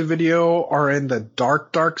straight to video or in the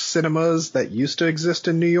dark cinemas that used to exist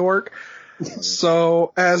in New York.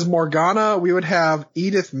 So as Morgana, we would have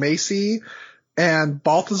Edith Macy, and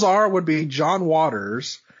Balthazar would be John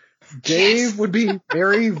Waters. Dave would be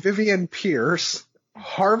Mary Vivian Pierce.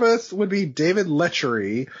 Harveth would be David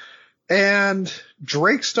Lechery. And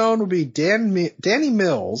Drake Stone would be Danny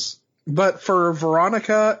Mills. But for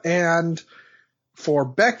Veronica and for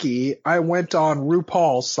Becky, I went on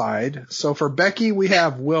RuPaul's side. So for Becky, we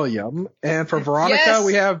have William. And for Veronica,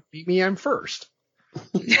 we have Meet Me I'm First.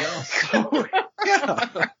 So, yeah.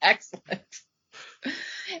 Excellent.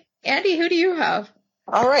 Andy, who do you have?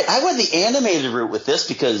 All right. I went the animated route with this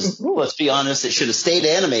because, let's be honest, it should have stayed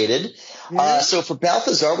animated. Yeah. So for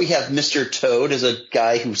Balthazar, we have Mr. Toad as a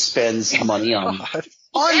guy who spends money on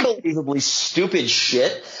unbelievably stupid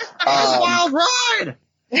shit. Wild ride!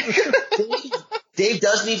 Dave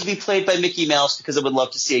does need to be played by Mickey Mouse because I would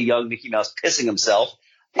love to see a young Mickey Mouse pissing himself.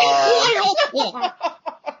 I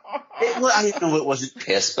didn't know it wasn't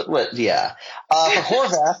piss, but what? Yeah. For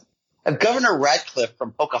Horvath, Governor Radcliffe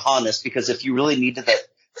from Pocahontas, because if you really needed that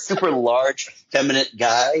super large, effeminate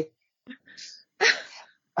guy,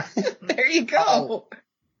 there you go.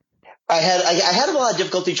 I had a lot of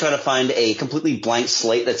difficulty trying to find a completely blank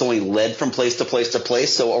slate that's only led from place to place to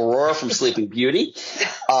place. So Aurora from Sleeping Beauty.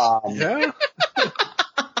 Yeah.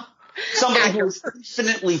 Somebody who's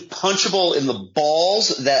infinitely punchable in the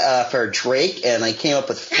balls for Drake, and I came up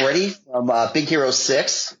with Freddy from Big Hero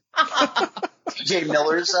 6, T.J.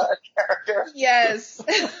 Miller's character. Yes.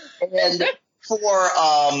 And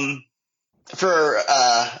for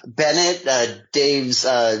Bennett, Dave's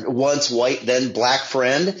once white then black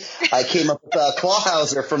friend, I came up with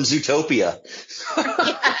Clawhauser from Zootopia.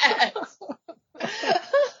 Yes.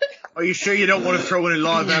 Are you sure you don't want to throw in a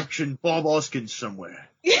live action Bob Hoskins somewhere?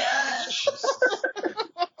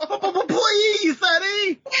 Please,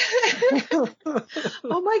 Eddie!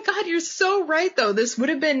 Oh my God, you're so right though. This would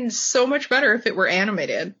have been so much better if it were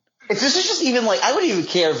animated. If this is just even I wouldn't even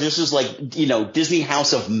care if this was Disney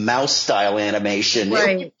House of Mouse style animation. Right.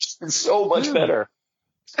 It would have been so much better.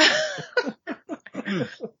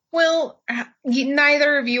 Well,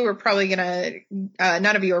 neither of you are probably gonna,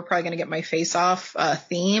 none of you are probably gonna get my face off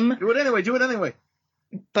theme. Do it anyway.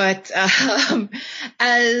 But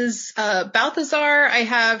as Balthazar, I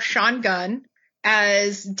have Sean Gunn.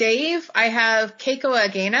 As Dave, I have Keiko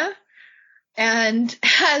Agena. And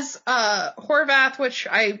as Horvath, which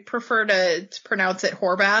I prefer to pronounce it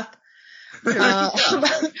Horvath,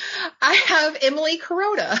 I have Emily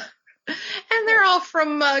Kuroda. And they're all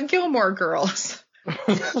from Gilmore Girls.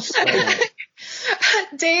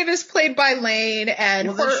 Dave is played by Lane,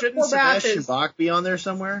 and shouldn't Sebastian Bach be on there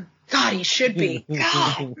somewhere? God, he should be.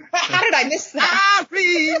 God, how did I miss that? I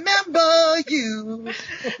remember you.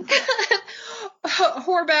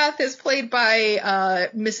 Horvath is played by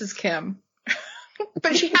Mrs. Kim,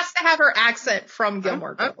 but she has to have her accent from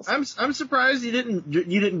Gilmore Girls. I'm surprised you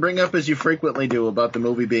didn't bring up, as you frequently do, about the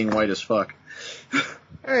movie being white as fuck.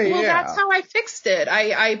 Hey, well, yeah. that's how I fixed it.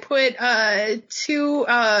 I put two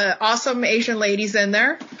awesome Asian ladies in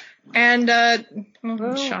there, and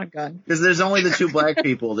shotgun. Because there's only the two black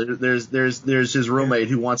people. There's his roommate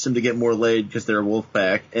who wants him to get more laid because they're a wolf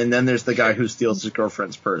pack, and then there's the guy who steals his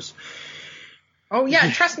girlfriend's purse. Oh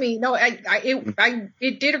yeah, trust me. No,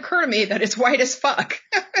 it did occur to me that it's white as fuck.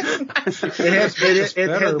 it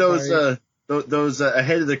had those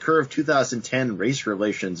ahead of the curve 2010 race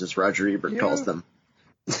relations, as Roger Ebert calls them.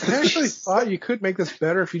 I actually thought you could make this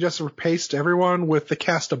better if you just replaced everyone with the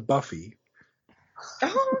cast of Buffy.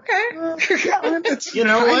 Oh, okay. You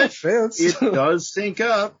know what? Fits. It does sync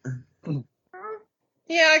up.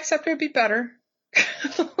 Yeah, except it'd be better.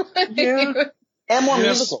 Yeah. And more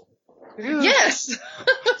musical. Yeah. Yes.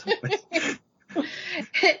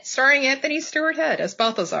 Starring Anthony Stewart Head as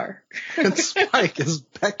Balthazar. And Spike as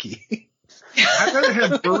Becky. I'd rather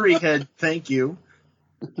have Furry Head, thank you.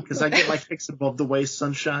 Because I get my kicks above the waist,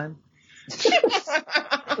 sunshine.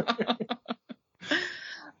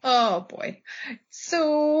 Oh boy.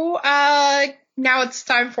 So now it's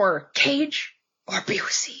time for Cage or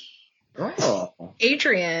Busey. Oh.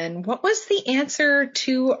 Adrian, what was the answer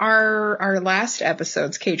to our last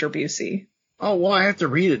episode's Cage or Busey? Oh, well, I have to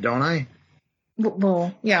read it, don't I?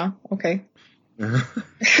 Well, yeah, okay.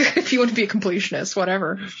 If you want to be a completionist,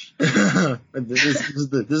 whatever. This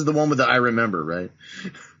is the one with the I remember, right?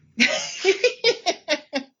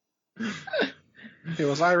 It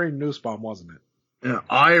was Irene Nussbaum, wasn't it? Yeah,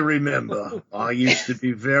 I remember. I used to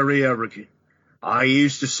be very arrogant. I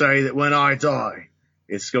used to say that when I die,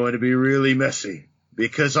 it's going to be really messy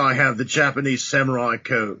because I have the Japanese samurai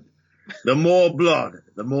code. The more blood,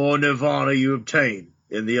 the more nirvana you obtain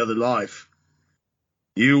in the other life.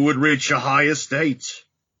 You would reach a higher state.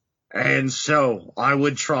 And so I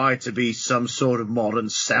would try to be some sort of modern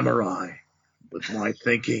samurai with my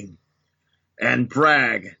thinking and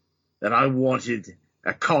brag that I wanted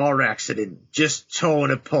a car accident just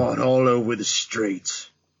torn apart all over the streets.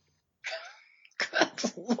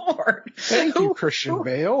 Good Lord. Thank you, Christian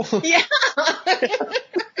Bale. Yeah.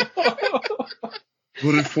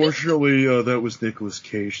 But unfortunately, that was Nicolas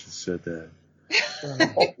Cage that said that.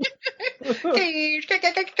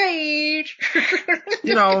 Cage.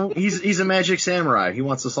 You know, he's a magic samurai. He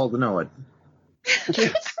wants us all to know it.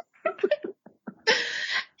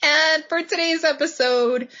 And for today's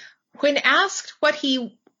episode, when asked what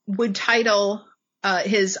he would title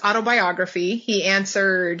his autobiography, he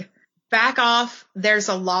answered, "Back off, there's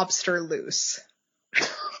a lobster loose."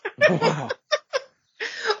 Wow.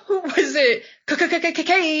 Was it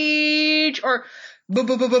Cage or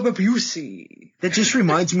Busey? That just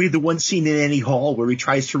reminds me of the one scene in Annie Hall where he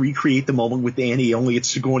tries to recreate the moment with Annie, only it's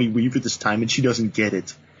Sigourney Weaver this time, and she doesn't get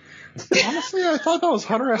it. Honestly, I thought that was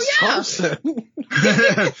Hunter S. Thompson.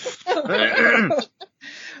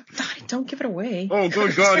 Donnie, don't give it away. Oh,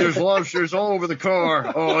 good God, there's lobsters all over the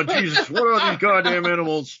car. Oh, Jesus, what are these goddamn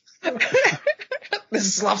animals? This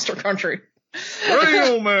is lobster country.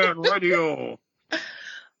 Radio, man, radio.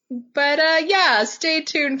 But, yeah, stay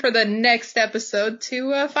tuned for the next episode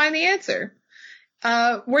to find the answer.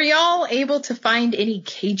 Were y'all able to find any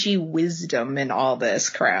cagey wisdom in all this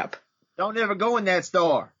crap? Don't ever go in that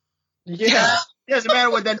store. Yeah. Doesn't matter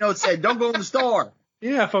what that note said. Don't go in the store.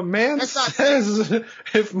 Yeah, if a man says,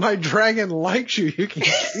 if my dragon likes you, you can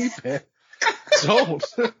keep it. Don't.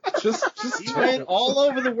 Just He went all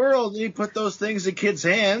over the world and he put those things in kids'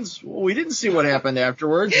 hands. Well, we didn't see what happened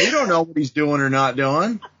afterwards. We don't know what he's doing or not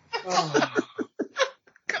doing.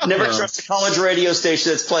 Never trust a college radio station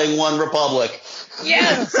that's playing One Republic.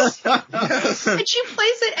 Yes. And she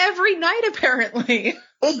plays it every night, apparently.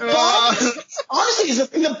 Honestly, it's the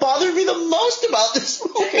thing that bothered me the most about this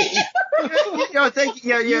movie.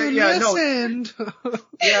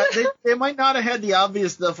 They might not have had the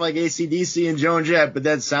obvious stuff like AC/DC and Joan Jett, but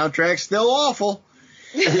that soundtrack's still awful.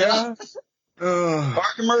 Yeah. Bar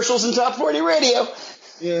commercials and Top 40 radio.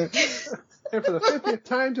 Yeah. And for the 50th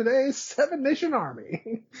time today, Seven Nation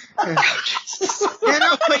Army. Then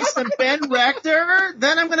I'll play some Ben Rector.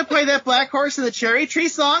 Then I'm going to play that Black Horse and the Cherry Tree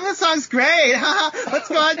song. That song's great. Let's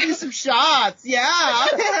go out and do some shots. Yeah.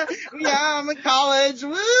 Yeah, I'm in college.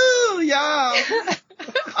 Woo. Yeah.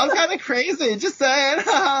 I'm kind of crazy. Just saying.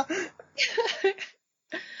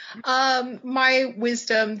 My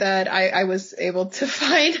wisdom that I was able to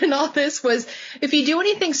find in all this was if you do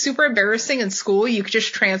anything super embarrassing in school, you could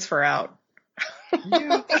just transfer out.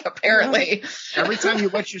 Yeah. Apparently. Every time you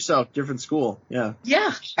wet yourself, different school. Yeah.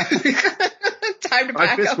 Yeah. Time to By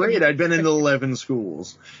back fifth up. grade, I'd been in 11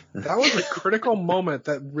 schools. That was a critical moment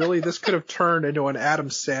that really this could have turned into an Adam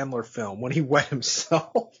Sandler film when he wet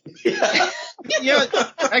himself. Yeah,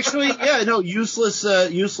 actually, yeah, no, useless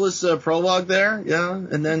prologue there, yeah,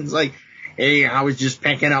 and then it's like, hey, I was just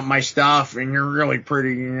picking up my stuff, and you're really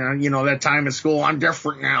pretty, you know, that time in school, I'm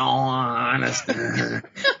different now, honest.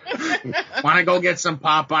 Want to go get some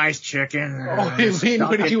Popeyes chicken? Oh, you mean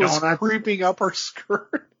when he was donuts? creeping up her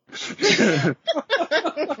skirt?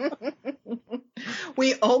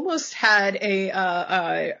 We almost had a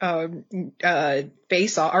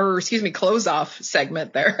face off, or excuse me, close off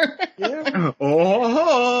segment there. Yeah.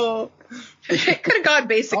 Oh, It could have gone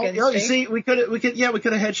Basic you Instinct. see, we could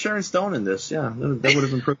have had Sharon Stone in this, yeah, that would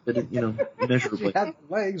have improved it, you know, She immeasurably. had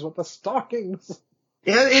legs with the stockings.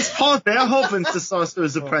 Yeah, it's Paul Verhoeven's The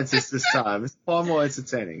Sorcerer's Apprentice this time. It's far more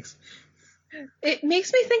entertaining. It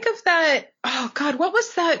makes me think of that. Oh God, what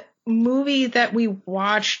was that movie that we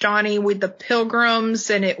watched, Donnie, with the pilgrims,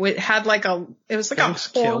 and it had like it was like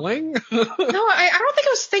Thanksgiving? No, I don't think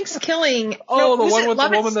it was Thanksgiving. Oh, No, the was one it with the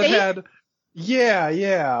Love and woman that Steak? had.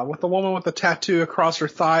 Yeah, with the woman with the tattoo across her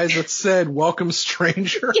thighs that said "Welcome,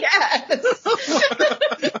 stranger." Yes.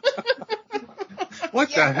 What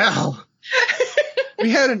the hell? We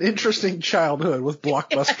had an interesting childhood with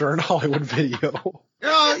Blockbuster and Hollywood Video.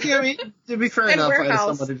 Oh, yeah, I mean, to be fair And enough, I had a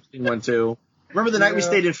Warehouse. somewhat interesting one too. Remember the night we Yeah.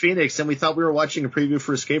 stayed in Phoenix and we thought we were watching a preview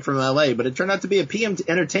for Escape from LA, but it turned out to be a PM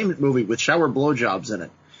entertainment movie with shower blowjobs in it.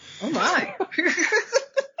 Oh my.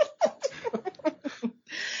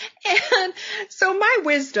 And so my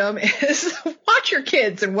wisdom is watch your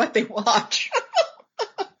kids and what they watch.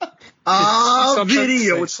 Sometimes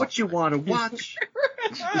Video, say it's what you want to watch.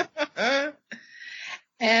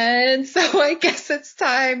 And so I guess it's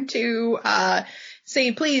time to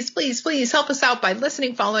say please help us out by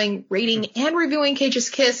listening, following, rating, and reviewing Cage's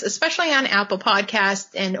Kiss, especially on Apple Podcasts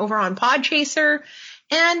and over on Podchaser.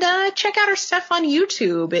 And check out our stuff on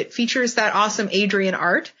YouTube. It features that awesome Adrian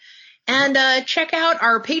art. And check out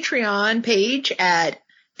our Patreon page at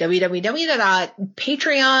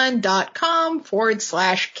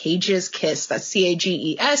www.patreon.com/CagesKiss. That's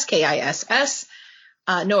CAGESKISS.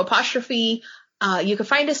 No apostrophe. You can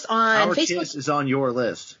find us on Our Facebook. Kiss is on your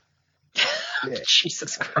list.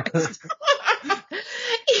 Jesus Christ.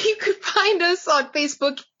 You can find us on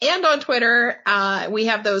Facebook and on Twitter. We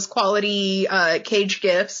have those quality Cage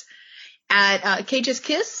gifts at Cage's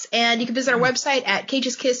Kiss, and you can visit our website at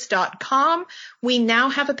cageskiss.com. We now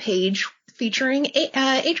have a page featuring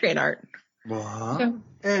Adrian art. What? So,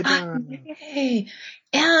 Adrian. yay.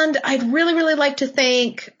 And I'd really, really like to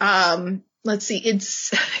thank, let's see,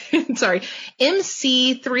 it's, sorry,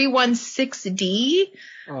 MC316D,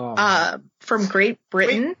 from Great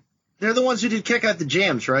Britain. They're the ones who did Kick Out the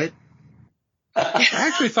Jams, right? I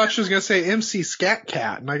actually thought she was going to say MC Scat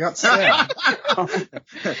Cat, and I got sad.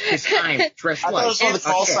 His time, dress I thought it was one of the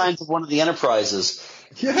call Okay. signs of one of the Enterprises.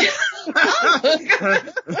 Yeah.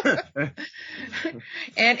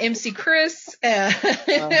 And MC Chris.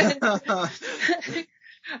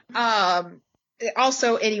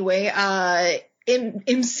 Also, anyway,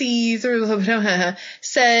 MC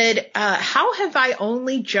said, how have I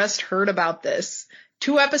only just heard about this?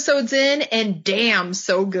 2 episodes in, and damn,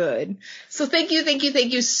 so good. So thank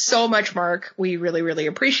you so much, Mark. We really, really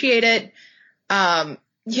appreciate it.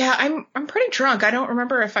 Yeah, I'm pretty drunk. I don't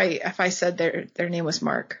remember if I said their name was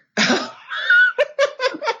Mark. But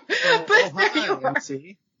there you are.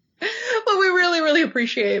 MC. But we really, really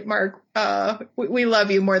appreciate Mark. We love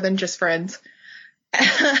you more than just friends.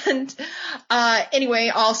 And anyway,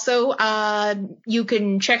 also you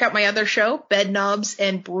can check out my other show, Bed Knobs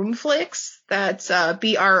and Broomflicks. That's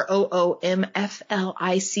BROOMFLICKS.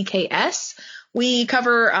 We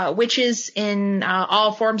cover witches in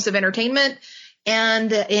all forms of entertainment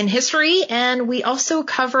and in history, and we also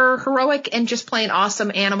cover heroic and just plain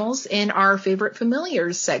awesome animals in our favorite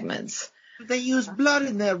familiars segments. They use blood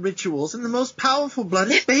in their rituals, and the most powerful blood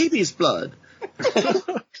is baby's blood.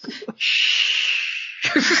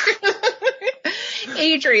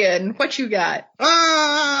 Adrian, what you got?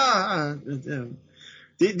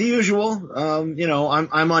 The usual. You know,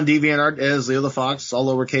 I'm on DeviantArt as Leo the Fox, all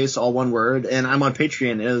lowercase, all one word, and I'm on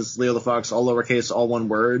Patreon as Leo the Fox, all lowercase, all one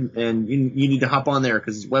word. And you need to hop on there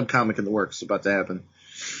because webcomic in the works is about to happen.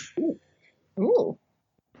 Ooh.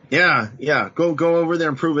 Yeah. Go over there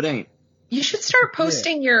and prove it ain't. You should start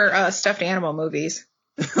posting your stuffed animal movies.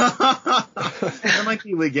 There might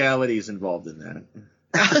be legalities involved in that.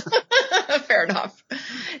 Fair enough.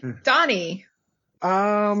 Donnie.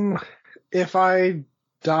 If I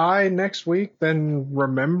die next week, then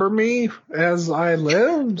remember me as I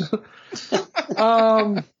lived.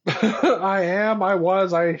 I am, I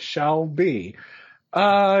was, I shall be.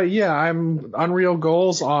 Yeah, I'm Unreal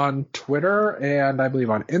Goals on Twitter and I believe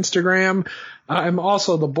on Instagram. I'm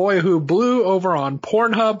also the boy who blew over on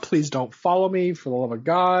Pornhub. Please don't follow me for the love of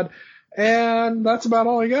God. And that's about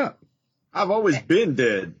all I got. I've always been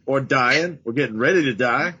dead or dying or getting ready to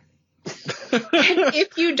die.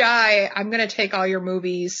 If you die, I'm going to take all your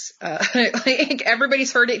movies. Like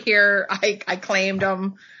everybody's heard it here. I claimed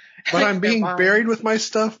them. But I'm being buried with my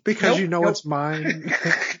stuff because Nope. it's mine.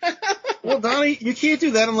 Well, Donnie, you can't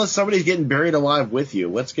do that unless somebody's getting buried alive with you.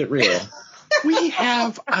 Let's get real. We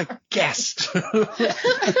have a guest.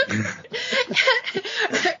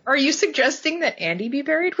 Are you suggesting that Andy be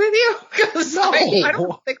buried with you? Because No. I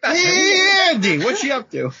don't think that's Hey, Andy, what's she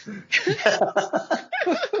up to?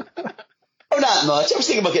 Oh, not much. I was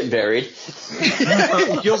thinking about getting buried.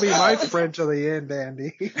 You'll be my friend to the end,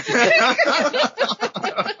 Andy.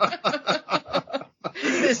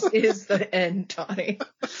 This is the end, Donnie.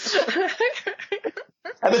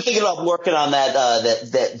 I've been thinking about working on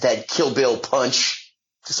that Kill Bill punch,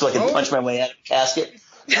 just so I can punch my way out of the casket.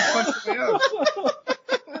 No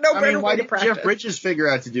I better mean, why way to did practice. Jeff Bridges figure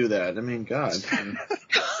out to do that? I mean, God.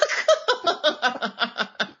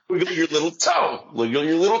 Wiggle your little toe. Wiggle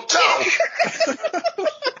your little toe.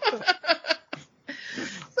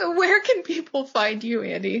 So where can people find you,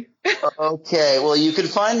 Andy? Okay, well, you can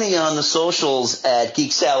find me on the socials at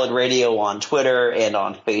Geek Salad Radio on Twitter and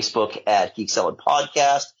on Facebook at Geek Salad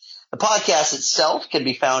Podcast. The podcast itself can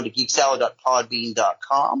be found at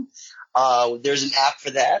geeksalad.podbean.com. There's an app for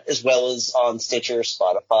that, as well as on Stitcher,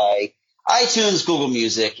 Spotify, iTunes, Google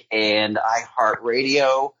Music, and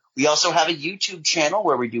iHeartRadio. We also have a YouTube channel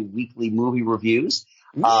where we do weekly movie reviews.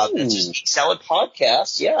 It's just Geek Salad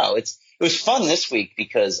Podcast. Yeah, it was fun this week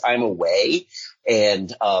because I'm away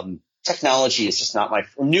and technology is just not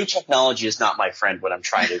new technology is not my friend when I'm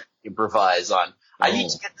trying to improvise on. I need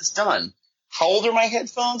to get this done. How old are my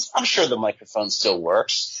headphones? I'm sure the microphone still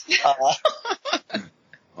works.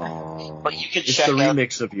 But you can It's check the out.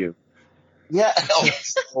 remix of you. Yeah.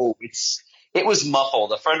 It was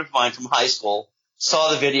muffled. A friend of mine from high school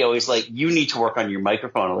saw the video. He's like, "You need to work on your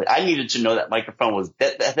microphone." I needed to know that microphone was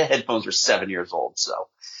the headphones were 7 years old. So,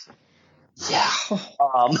 yeah.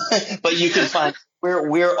 But you can find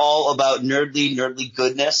we're all about nerdly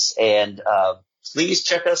goodness, and please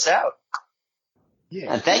check us out.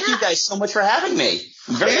 Yeah. And thank you guys so much for having me.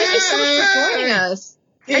 Thank you so much for joining us.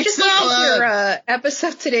 I just listened to your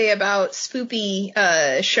episode today about spoopy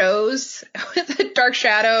shows with Dark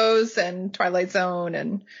Shadows and Twilight Zone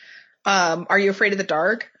and Are You Afraid of the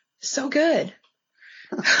Dark? So good.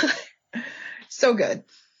 So good.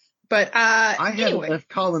 But I haven't anyway. left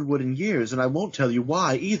Collinwood in years, and I won't tell you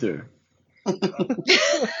why either.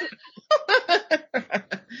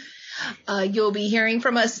 You'll be hearing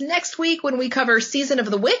from us next week when we cover Season of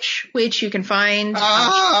the Witch, which you can find.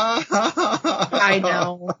 I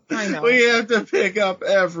know. We have to pick up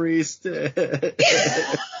every stick.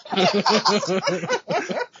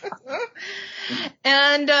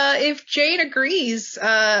 And if Jane agrees,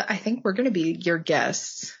 I think we're going to be your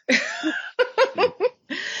guests.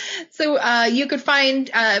 So you could find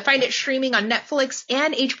it streaming on Netflix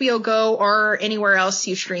and HBO Go or anywhere else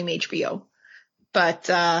you stream HBO. But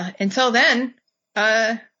until then,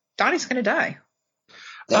 Donnie's going to die.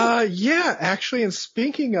 Yeah, actually, and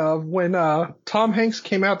speaking of, when Tom Hanks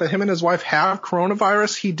came out that him and his wife have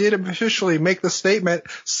coronavirus, he did officially make the statement,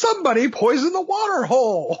 "Somebody poisoned the water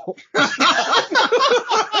hole."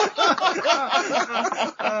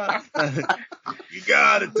 You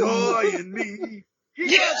got a toy in me.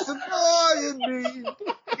 You got some toy in me.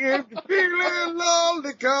 If you're feeling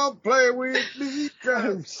lonely, come play with me.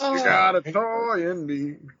 'Cause you got a toy in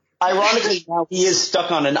me. Ironically, now he is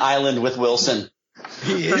stuck on an island with Wilson.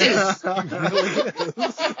 He is. He really is.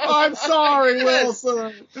 I'm sorry,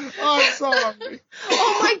 Wilson. I'm sorry.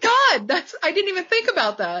 Oh my God, I didn't even think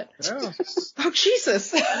about that. Yeah. Oh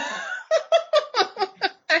Jesus.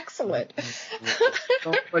 Excellent.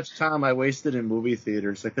 So much time I wasted in movie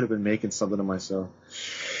theaters. I could have been making something of myself.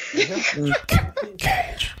 Peach.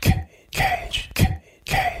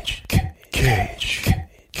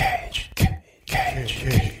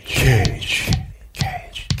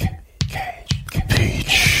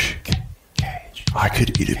 I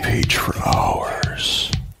could eat a peach for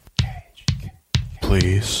hours.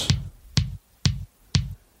 Please.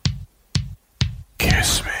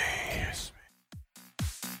 Kiss me.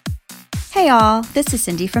 Hey all, this is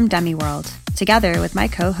Cindy from Demi World. Together with my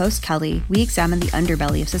co-host Kelly, we examine the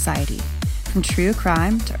underbelly of society. From true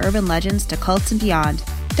crime to urban legends to cults and beyond,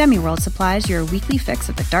 Demi World supplies your weekly fix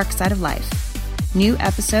of the dark side of life. New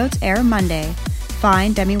episodes air Monday.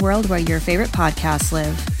 Find Demi World where your favorite podcasts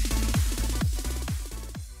live.